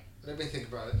 Alright. Let me think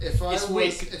about it. If I It's was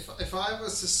weird. if I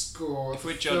was to score If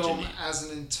we're the judging film it. as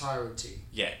an entirety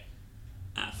Yeah.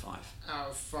 Out of 5. out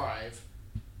of 5,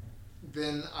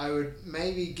 then I would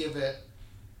maybe give it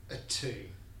a 2.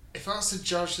 If I was to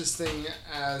judge this thing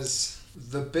as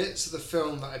the bits of the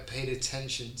film that I paid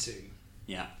attention to,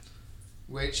 Yeah.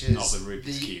 which is Not the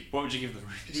Rubik's Cube. What would you give the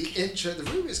Rubik's The Cube? intro, the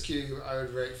Rubik's Cube, I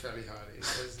would rate fairly highly.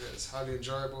 It's highly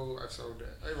enjoyable. I've sold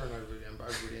it over and over again, but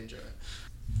I really enjoy it.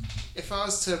 If I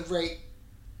was to rate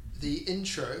the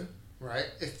intro, right?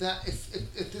 If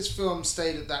this film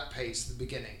stayed at that pace at the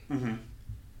beginning, Mm-hmm.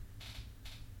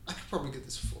 I could probably give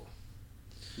this a 4.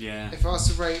 Yeah. If I was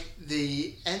to rate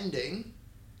the ending,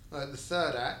 like the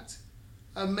third act,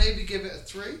 I'd maybe give it a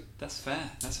 3. That's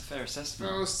fair. That's a fair If I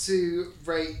assessment. was to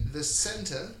rate the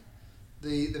center,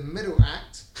 the middle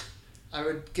act, I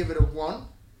would give it a 1,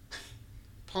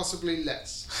 possibly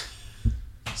less.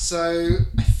 So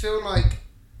I feel like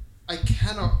I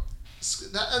cannot.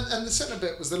 And the center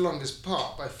bit was the longest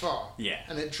part by far. Yeah.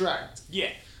 And it dragged.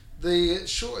 Yeah. The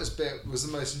shortest bit was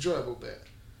the most enjoyable bit.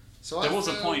 So There I was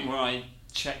a feel- point where I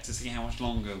checked to see how much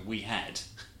longer we had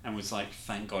and was like,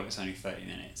 thank God it's only 30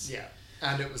 minutes. Yeah.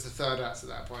 And it was the third act at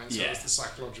that point, so Yeah. it was the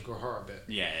psychological horror bit.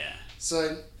 Yeah, yeah.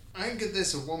 So I can give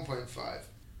this a 1.5.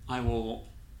 I will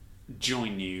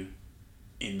join you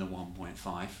in the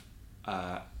 1.5.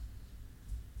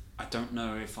 I don't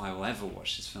know if I will ever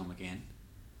watch this film again.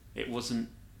 It wasn't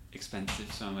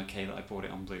expensive, so I'm okay that I bought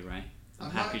it on Blu-ray. I'm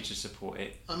I happy might- to support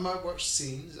it. I might watch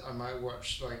scenes. I might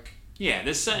watch like. Yeah,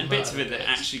 there's certain bits of it that are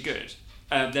Bits. actually good.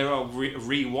 There are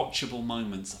re-watchable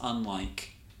moments,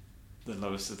 unlike the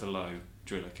lowest of the low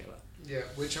Driller Killer. Yeah,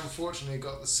 which unfortunately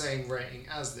got the same rating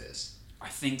as this. I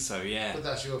think so, yeah. But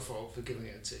that's your fault for giving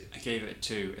it a 2. I gave it a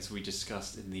 2, as we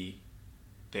discussed in the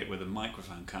bit where the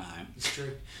microphone cut out. It's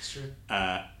true. It's true.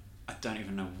 I don't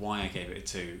even know why I gave it a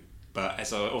 2, but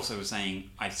as I also was saying,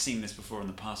 I've seen this before in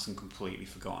the past and completely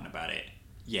forgotten about it.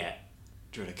 Yet,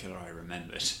 Driller Killer I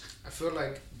remembered. I feel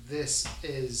like this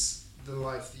is the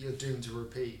life that you're doomed to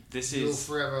repeat. This You'll is...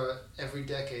 forever, every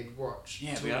decade, watch.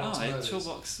 Yeah, Toolbox we are. Murders.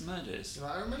 Toolbox Murders. You're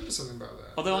like, I remember something about that.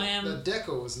 Although the, I am- The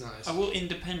decor was nice. I will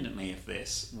independently of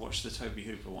this watch the Toby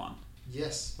Hooper one.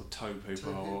 Yes. Or Tobe Hooper,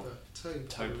 Tobe or Hooper.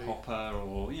 Tobe Hopper,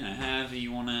 or, you know, however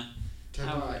you want to...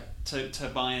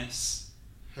 Tobias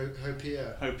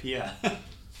Hopia. Hopia.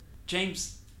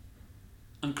 James,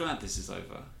 I'm glad this is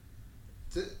over.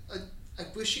 I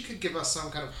wish you could give us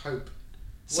some kind of hope.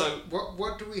 So,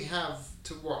 What do we have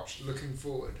to watch looking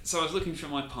forward? so I was looking through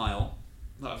my pile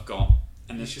that I've got,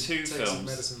 and You there's should 2 take some films.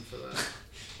 medicine for that.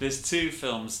 There's 2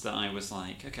 films that I was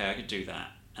like, okay, I could do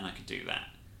that, and I could do that.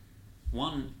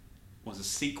 One was a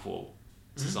sequel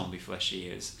to Zombie Flesh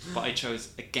Eaters, but I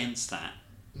chose against that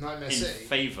Nightmare in City.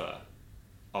 favour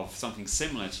of something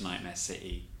similar to Nightmare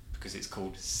City, because it's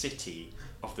called City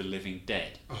of the Living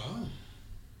Dead. Oh.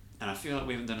 And I feel like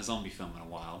we haven't done a zombie film in a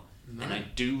while. No. And I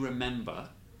do remember,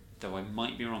 though I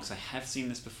might be wrong because I have seen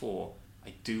this before,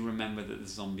 I do remember that the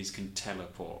zombies can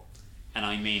teleport. And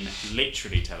I mean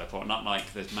literally teleport, not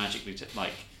like there's magically,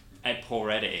 like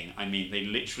poor editing. I mean they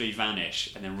literally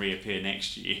vanish and then reappear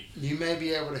next to you. You may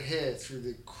be able to hear through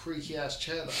the creaky ass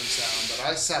chair that I'm sat on,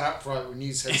 but I sat upright when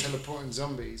you said teleporting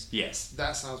zombies. Yes,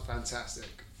 That sounds fantastic.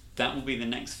 that will be the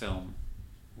next film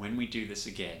when we do this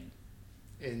again.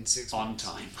 In 6 On months.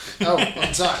 time. Oh,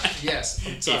 on time. Yes,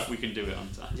 on time. If we can do it on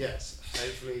time. Yes.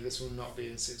 Hopefully this will not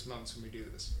be in 6 months when we do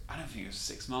this. I don't think it was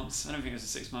 6 months. I don't think it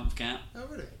was a 6-month gap. Oh,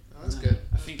 really? Oh, that's No, good.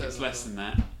 I think it's less than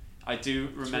that. I do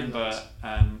remember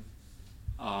nice.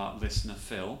 Our listener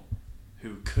Phil,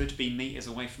 who could be meters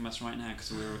away from us right now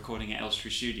because we were recording at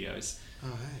Elstree Studios,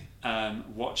 Oh, hey.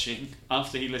 watching,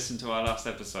 after he listened to our last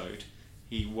episode,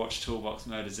 he watched Toolbox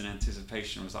Murders in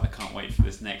anticipation and was like, I can't wait for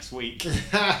this next week.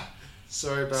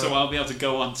 Sorry about So I'll be able to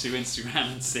go onto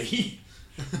Instagram and see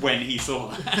when he saw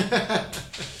that.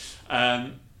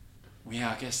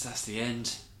 Yeah, I guess that's the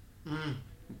end. I'm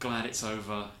glad it's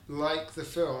over. Like the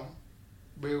film,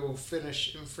 we will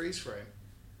finish in freeze frame.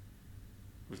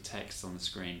 With text on the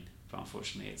screen, but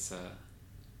unfortunately it's an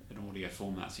audio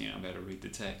format, so you're not able to read the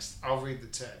text. I'll read the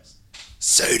text.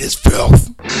 Sadist filth.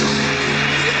 What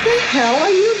the hell are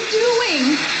you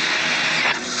doing?